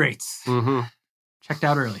the other greats. Mm-hmm. Checked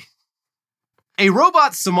out early. A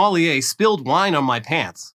robot sommelier spilled wine on my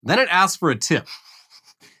pants. Then it asked for a tip.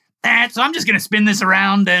 So I'm just going to spin this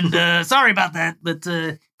around and sorry about that. But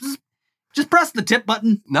just press the tip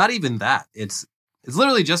button. Not even that. It's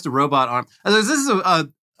literally just a robot arm. This is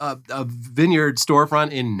a vineyard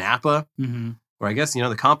storefront in Napa. Mm-hmm. Where I guess,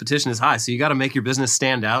 the competition is high. So you got to make your business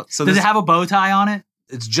stand out. So does it have a bow tie on it?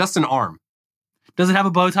 It's just an arm. Does it have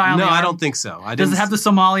a bow tie on the arm? No, I don't think so. Does it have the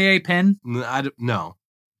sommelier pin? No,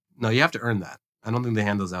 you have to earn that. I don't think they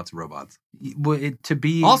hand those out to robots.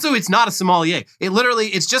 Also, it's not a sommelier.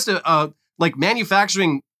 It's just a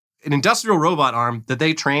manufacturing an industrial robot arm that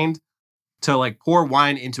they trained to like pour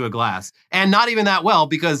wine into a glass. And not even that well,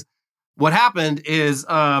 because what happened is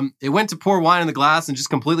it went to pour wine in the glass and just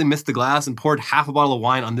completely missed the glass and poured half a bottle of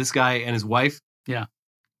wine on this guy and his wife. Yeah.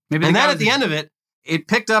 And then at the end of it, it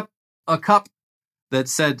picked up a cup that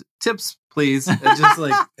said, tips, please, and just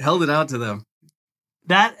like held it out to them.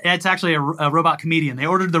 It's actually a robot comedian. They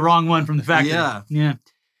ordered the wrong one from the factory. Yeah.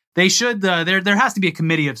 They should, there has to be a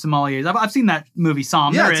committee of sommeliers. I've seen that movie,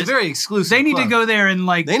 Somm. Yeah, it's a very exclusive They need club. to go there and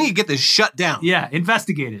like... They need to get this shut down. Yeah,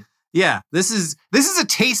 investigate it. Yeah, this is a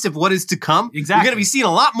taste of what is to come. Exactly. You're going to be seeing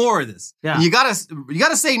a lot more of this. Yeah. And you gotta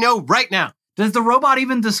say no right now. Does the robot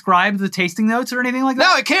even describe the tasting notes or anything like that?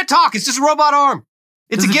 No, it can't talk. It's just a robot arm.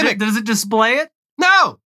 It's a gimmick. Does it display it?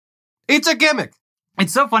 No, it's a gimmick.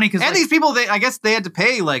 It's so funny because... And these people, I guess they had to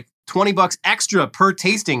pay like $20 extra per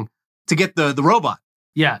tasting to get the robot.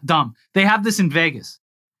 Yeah, dumb. They have this in Vegas.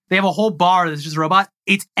 They have a whole bar that's just a robot.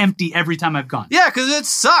 It's empty every time I've gone. Yeah, because it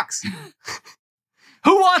sucks.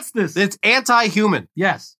 Who wants this? It's anti-human.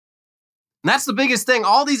 Yes. And that's the biggest thing.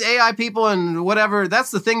 All these AI people and whatever,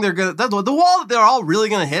 that's the thing the wall that they're all really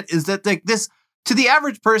going to hit is that this, to the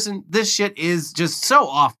average person, this shit is just so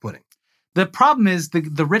off-putting. The problem is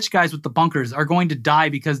the rich guys with the bunkers are going to die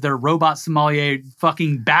because their robot sommelier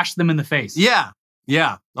fucking bashed them in the face. Yeah.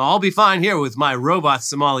 Yeah. I'll be fine here with my robot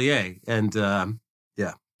sommelier. And,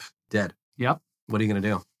 dead. Yep. What are you going to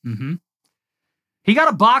do? Mm-hmm. He got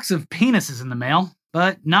a box of penises in the mail,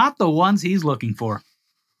 but not the ones he's looking for.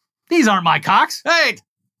 These aren't my cocks. Hey,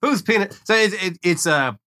 who's penis? So it's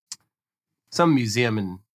some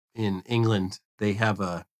museum in England. They have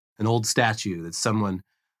an old statue that some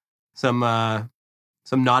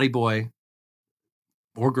naughty boy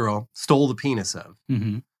or girl stole the penis of.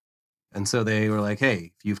 Mm-hmm. And so they were like,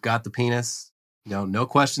 hey, if you've got the penis, no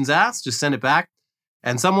questions asked, just send it back.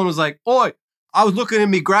 And someone was like, oi, I was looking in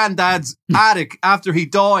my granddad's attic after he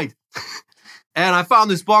died. And I found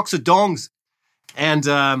this box of dongs. And,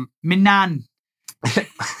 Minan.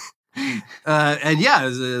 I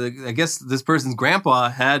guess this person's grandpa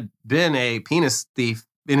had been a penis thief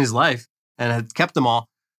in his life and had kept them all.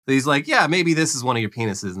 So he's like, yeah, maybe this is one of your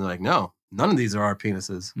penises. And they're like, no, none of these are our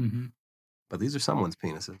penises. Mm-hmm. But these are someone's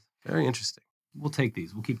penises. Very interesting. We'll take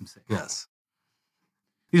these. We'll keep them safe. Yes.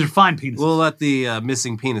 These are fine penises. We'll let the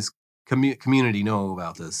missing penis community know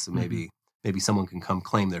about this. So maybe someone can come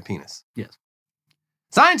claim their penis. Yes.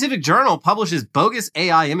 Scientific Journal publishes bogus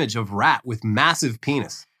AI image of rat with massive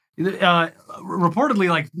penis.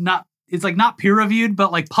 Reportedly, it's not peer reviewed,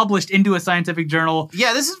 but like published into a scientific journal.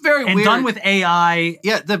 Yeah, this is very weird. And done with AI.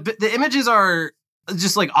 Yeah, the images are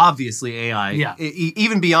just like obviously AI. Yeah.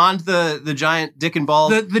 Even beyond the giant dick and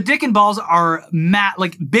balls. The dick and balls are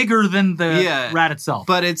bigger than the rat itself.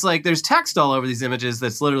 But it's like there's text all over these images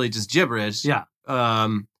that's literally just gibberish. Yeah.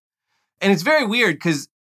 And it's very weird because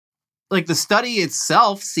like the study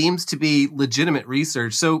itself seems to be legitimate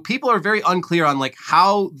research. So people are very unclear on like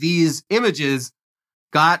how these images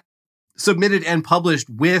got submitted and published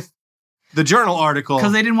with the journal article.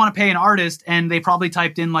 Because they didn't want to pay an artist, and they probably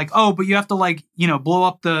typed in like, oh, but you have to blow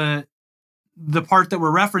up the part that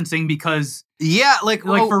we're referencing because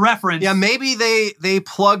for reference. Yeah, maybe they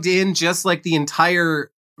plugged in just like the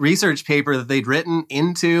entire research paper that they'd written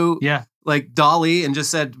into like DALL-E and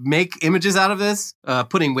just said, make images out of this,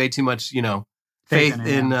 putting way too much, faith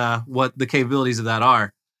in what the capabilities of that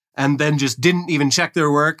are. And then just didn't even check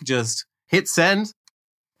their work, just hit send.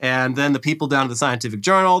 And then the people down at the Scientific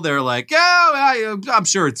Journal, they're like, yeah, I'm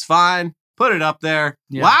sure it's fine. Put it up there.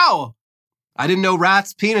 Yeah. Wow. I didn't know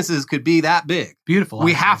rats' penises could be that big. Beautiful.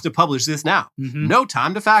 We have to publish this now. Mm-hmm. No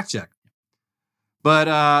time to fact check. But,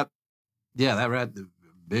 that rat, the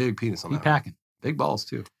big penis on that. Packing. Big balls,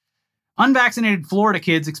 too. Unvaccinated Florida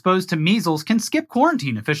kids exposed to measles can skip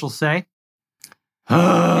quarantine, officials say.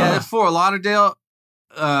 That's Fort Lauderdale,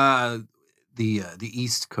 the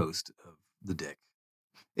east coast of the dick.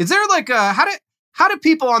 Is there like how do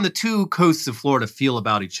people on the two coasts of Florida feel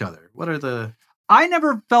about each other? What are the... I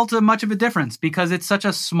never felt much of a difference because it's such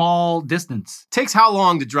a small distance. Takes how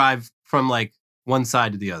long to drive from like one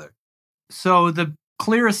side to the other? So the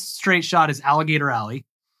clearest straight shot is Alligator Alley.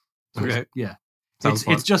 Okay. Yeah.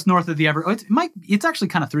 It's just north of the Everglades. It's actually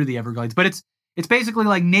kind of through the Everglades, but it's basically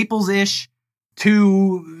like Naples-ish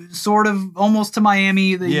to sort of almost to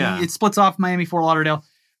Miami. It splits off Miami, Fort Lauderdale.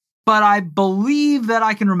 But I believe that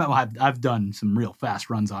I can remember. I've done some real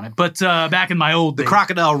fast runs on it. But back in my old days, the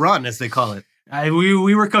Crocodile Run, as they call it,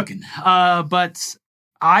 we were cooking. But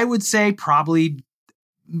I would say probably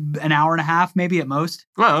an hour and a half, maybe at most.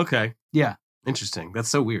 Oh, okay. Yeah. Interesting. That's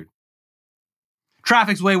so weird.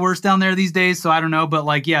 Traffic's way worse down there these days, so I don't know. But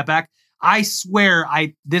I swear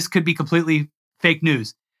this could be completely fake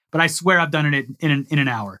news, but I swear I've done it in an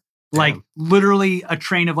hour. Like literally a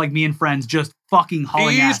train of like me and friends just fucking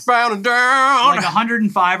hauling eastbound and down. Like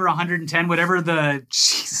 105 or 110, whatever the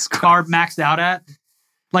car maxed out at.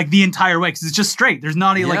 Like the entire way, because it's just straight. There's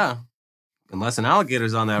not unless an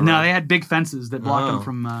alligator's on that road. No, they had big fences that blocked them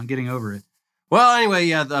from getting over it. Well, anyway,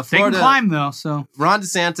 the Florida... They can climb, though, so... Ron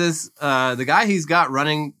DeSantis, the guy he's got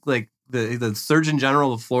running, like, the Surgeon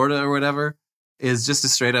General of Florida or whatever, is just a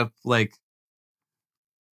straight-up, like,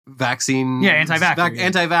 vaccine... Yeah, anti-vaxxer.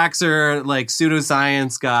 Anti-vaxxer, like,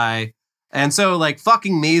 pseudoscience guy. And so, like,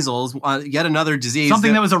 fucking measles, yet another disease...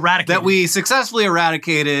 Something that was eradicated. That we successfully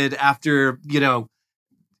eradicated after,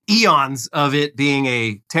 eons of it being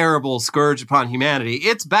a terrible scourge upon humanity.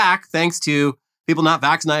 It's back, thanks to... people not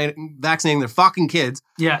vaccinating their fucking kids.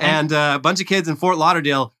 Yeah. And a bunch of kids in Fort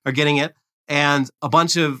Lauderdale are getting it. And a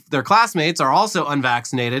bunch of their classmates are also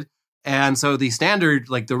unvaccinated. And so the standard,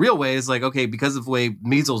 like the real way is like, okay, because of the way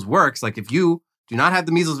measles works, like if you do not have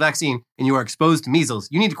the measles vaccine and you are exposed to measles,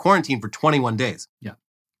 you need to quarantine for 21 days. Yeah.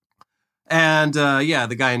 And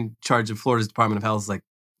the guy in charge of Florida's Department of Health is like,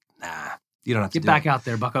 nah, you don't have to get back out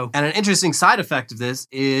there, bucko. And an interesting side effect of this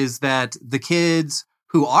is that the kids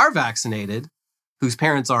who are vaccinated, whose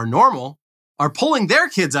parents are normal, are pulling their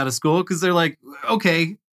kids out of school because they're like,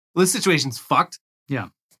 okay, well, this situation's fucked. Yeah.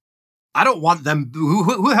 I don't want them.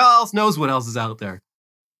 Who the hell else knows what else is out there?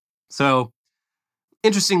 So,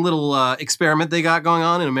 interesting little experiment they got going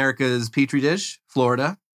on in America's Petri dish,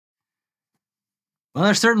 Florida. Well,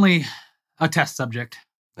 they're certainly a test subject.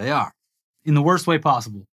 They are. In the worst way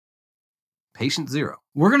possible. Patient zero.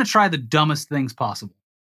 We're going to try the dumbest things possible.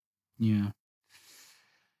 Yeah.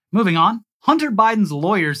 Moving on. Hunter Biden's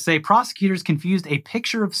lawyers say prosecutors confused a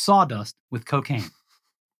picture of sawdust with cocaine.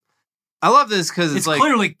 I love this because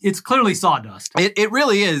it's clearly sawdust. It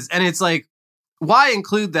really is. And it's like, why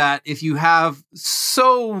include that if you have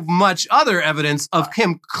so much other evidence of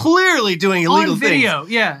him clearly doing illegal things? On video,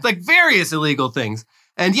 yeah. Like various illegal things.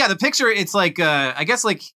 And yeah, the picture, it's like, I guess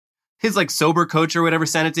like his like sober coach or whatever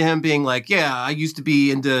sent it to him being like, yeah, I used to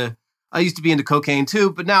be into cocaine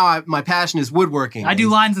too, but now my passion is woodworking. I do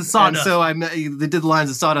lines of sawdust. And so they did the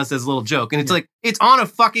lines of sawdust as a little joke. And it's like, it's on a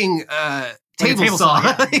fucking table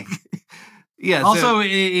saw. Yeah. Also,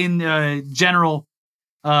 in general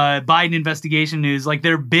Biden investigation news, like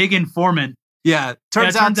their big informant. Yeah,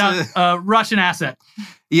 turns out Russian asset.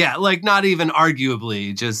 Yeah, like not even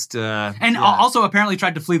arguably, just also apparently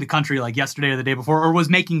tried to flee the country like yesterday or the day before, or was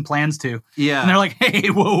making plans to. Yeah, and they're like, "Hey,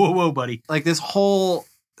 whoa, buddy!" Like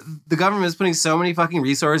the government is putting so many fucking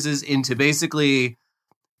resources into basically,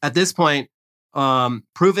 at this point,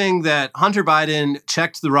 proving that Hunter Biden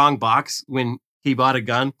checked the wrong box when he bought a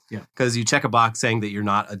gun. Yeah, because you check a box saying that you're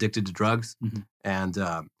not addicted to drugs, and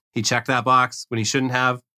he checked that box when he shouldn't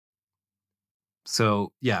have.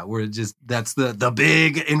 So yeah, that's the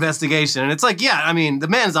big investigation. And it's like, yeah, I mean, the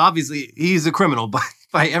man's obviously, he's a criminal by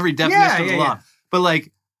every definition of the law. Yeah. But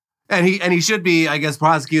like, and he should be, I guess,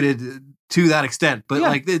 prosecuted to that extent. But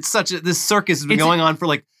like, it's this circus has been going on for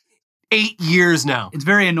like 8 years now. It's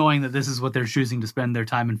very annoying that this is what they're choosing to spend their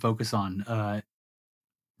time and focus on.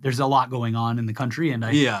 There's a lot going on in the country. And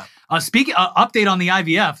update on the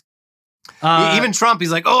IVF. Even Trump,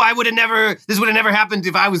 he's like, this would have never happened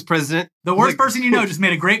if I was president. The worst person you know just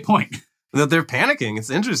made a great point. That they're panicking.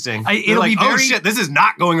 It's interesting. It'll be oh shit, this is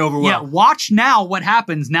not going over well. Yeah, watch now what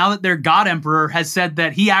happens now that their God Emperor has said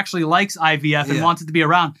that he actually likes IVF and wants it to be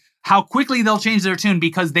around. How quickly they'll change their tune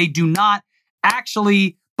because they do not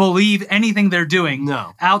actually believe anything they're doing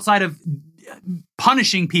outside of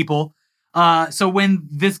punishing people. So when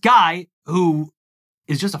this guy, who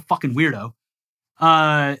is just a fucking weirdo,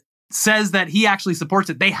 says that he actually supports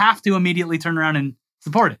it, they have to immediately turn around and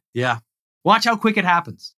support it. Yeah. Watch how quick it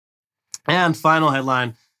happens. And final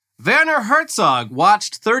headline, Werner Herzog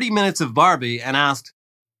watched 30 minutes of Barbie and asked,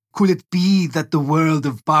 could it be that the world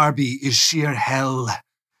of Barbie is sheer hell?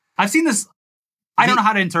 I've seen this. I don't know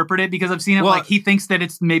how to interpret it because I've seen it like he thinks that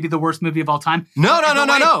it's maybe the worst movie of all time. No.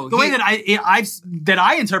 The way that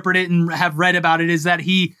I interpret it and have read about it is that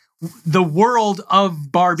the world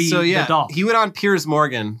of Barbie, the doll. He went on Piers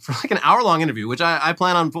Morgan for like an hour-long interview, which I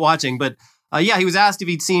plan on watching. But he was asked if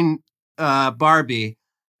he'd seen Barbie.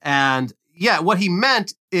 And what he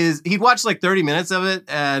meant is he'd watched like 30 minutes of it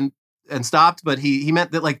and stopped. But he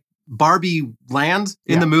meant that like Barbie land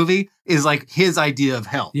in the movie is like his idea of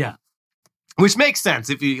hell. Yeah. Which makes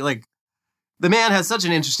sense if you like, the man has such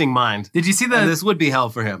an interesting mind. Did you see this would be hell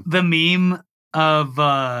for him. The meme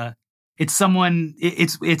of, it's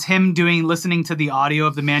him listening to the audio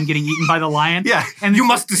of the man getting eaten by the lion. Yeah, and you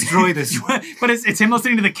must destroy this. But it's him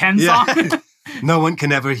listening to the Ken song. No one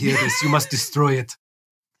can ever hear this. You must destroy it.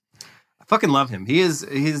 I fucking love him. He's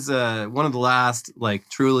one of the last like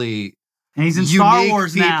truly and he's in Star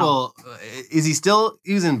Wars people. Now. Is he still?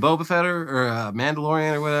 He was in Boba Fett or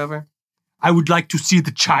Mandalorian or whatever. I would like to see the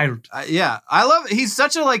child. I love it. He's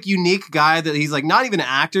such a like unique guy that he's like not even an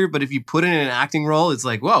actor, but if you put him in an acting role, it's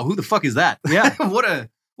like, whoa, who the fuck is that? Yeah. What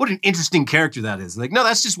an interesting character that is. Like, no,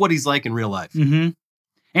 that's just what he's like in real life. Mm-hmm.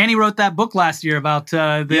 And he wrote that book last year about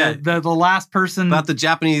the last person. About the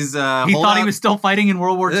Japanese he thought he was still fighting in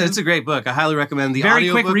World War II. It's a great book. I highly recommend the Very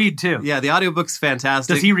audiobook. Quick read, too. Yeah, the audiobook's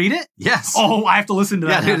fantastic. Does he read it? Yes. Oh, I have to listen to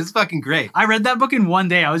that. Yeah, dude, it's fucking great. I read that book in one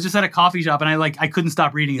day. I was just at a coffee shop and I couldn't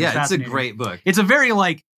stop reading it. Yeah, it's a great book. It's a very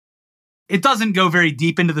it doesn't go very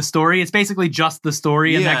deep into the story. It's basically just the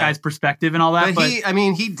story and that guy's perspective and all that. But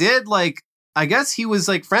he did I guess he was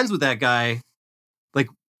friends with that guy.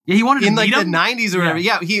 He wanted to meet him? In the 90s or whatever.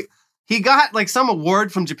 Yeah, he got some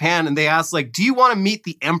award from Japan and they asked do you want to meet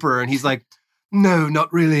the emperor? And he's like, no,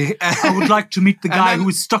 not really. I would like to meet the guy who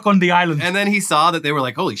was stuck on the island. And then he saw that they were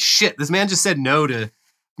like, holy shit, this man just said no to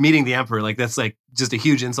meeting the emperor. That's just a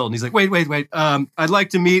huge insult. And he's like, wait. I'd like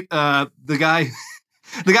to meet the guy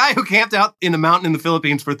the guy who camped out in the mountain in the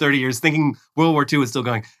Philippines for 30 years thinking World War II was still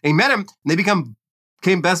going. And he met him and they became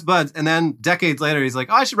best buds. And then decades later, he's like,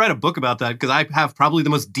 I should write a book about that because I have probably the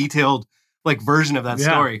most detailed version of that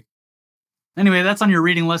story. Anyway, that's on your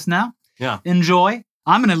reading list now. Yeah. Enjoy.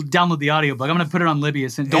 I'm going to download the audiobook. I'm going to put it on Libby. I'm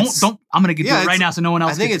going to do it right now so no one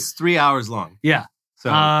else I think it's 3 hours long. Yeah.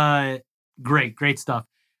 So great stuff.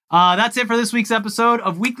 That's it for this week's episode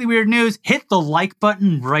of Weekly Weird News. Hit the like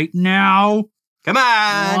button right now. Come on.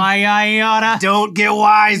 Why I oughta. Don't get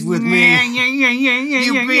wise with me.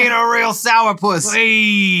 You being a real sourpuss.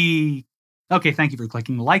 Hey. Okay, thank you for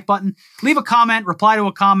clicking the like button. Leave a comment, reply to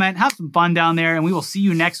a comment, have some fun down there, and we will see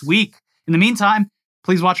you next week. In the meantime,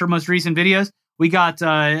 please watch our most recent videos. We got,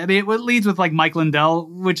 it leads with Mike Lindell,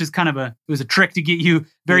 which is it was a trick to get you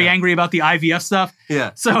very angry about the IVF stuff.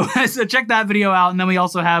 Yeah. So check that video out. And then we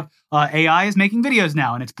also have AI is making videos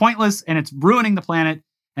now, and it's pointless, and it's ruining the planet,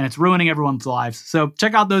 and it's ruining everyone's lives. So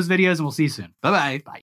check out those videos, and we'll see you soon. Bye-bye. Bye.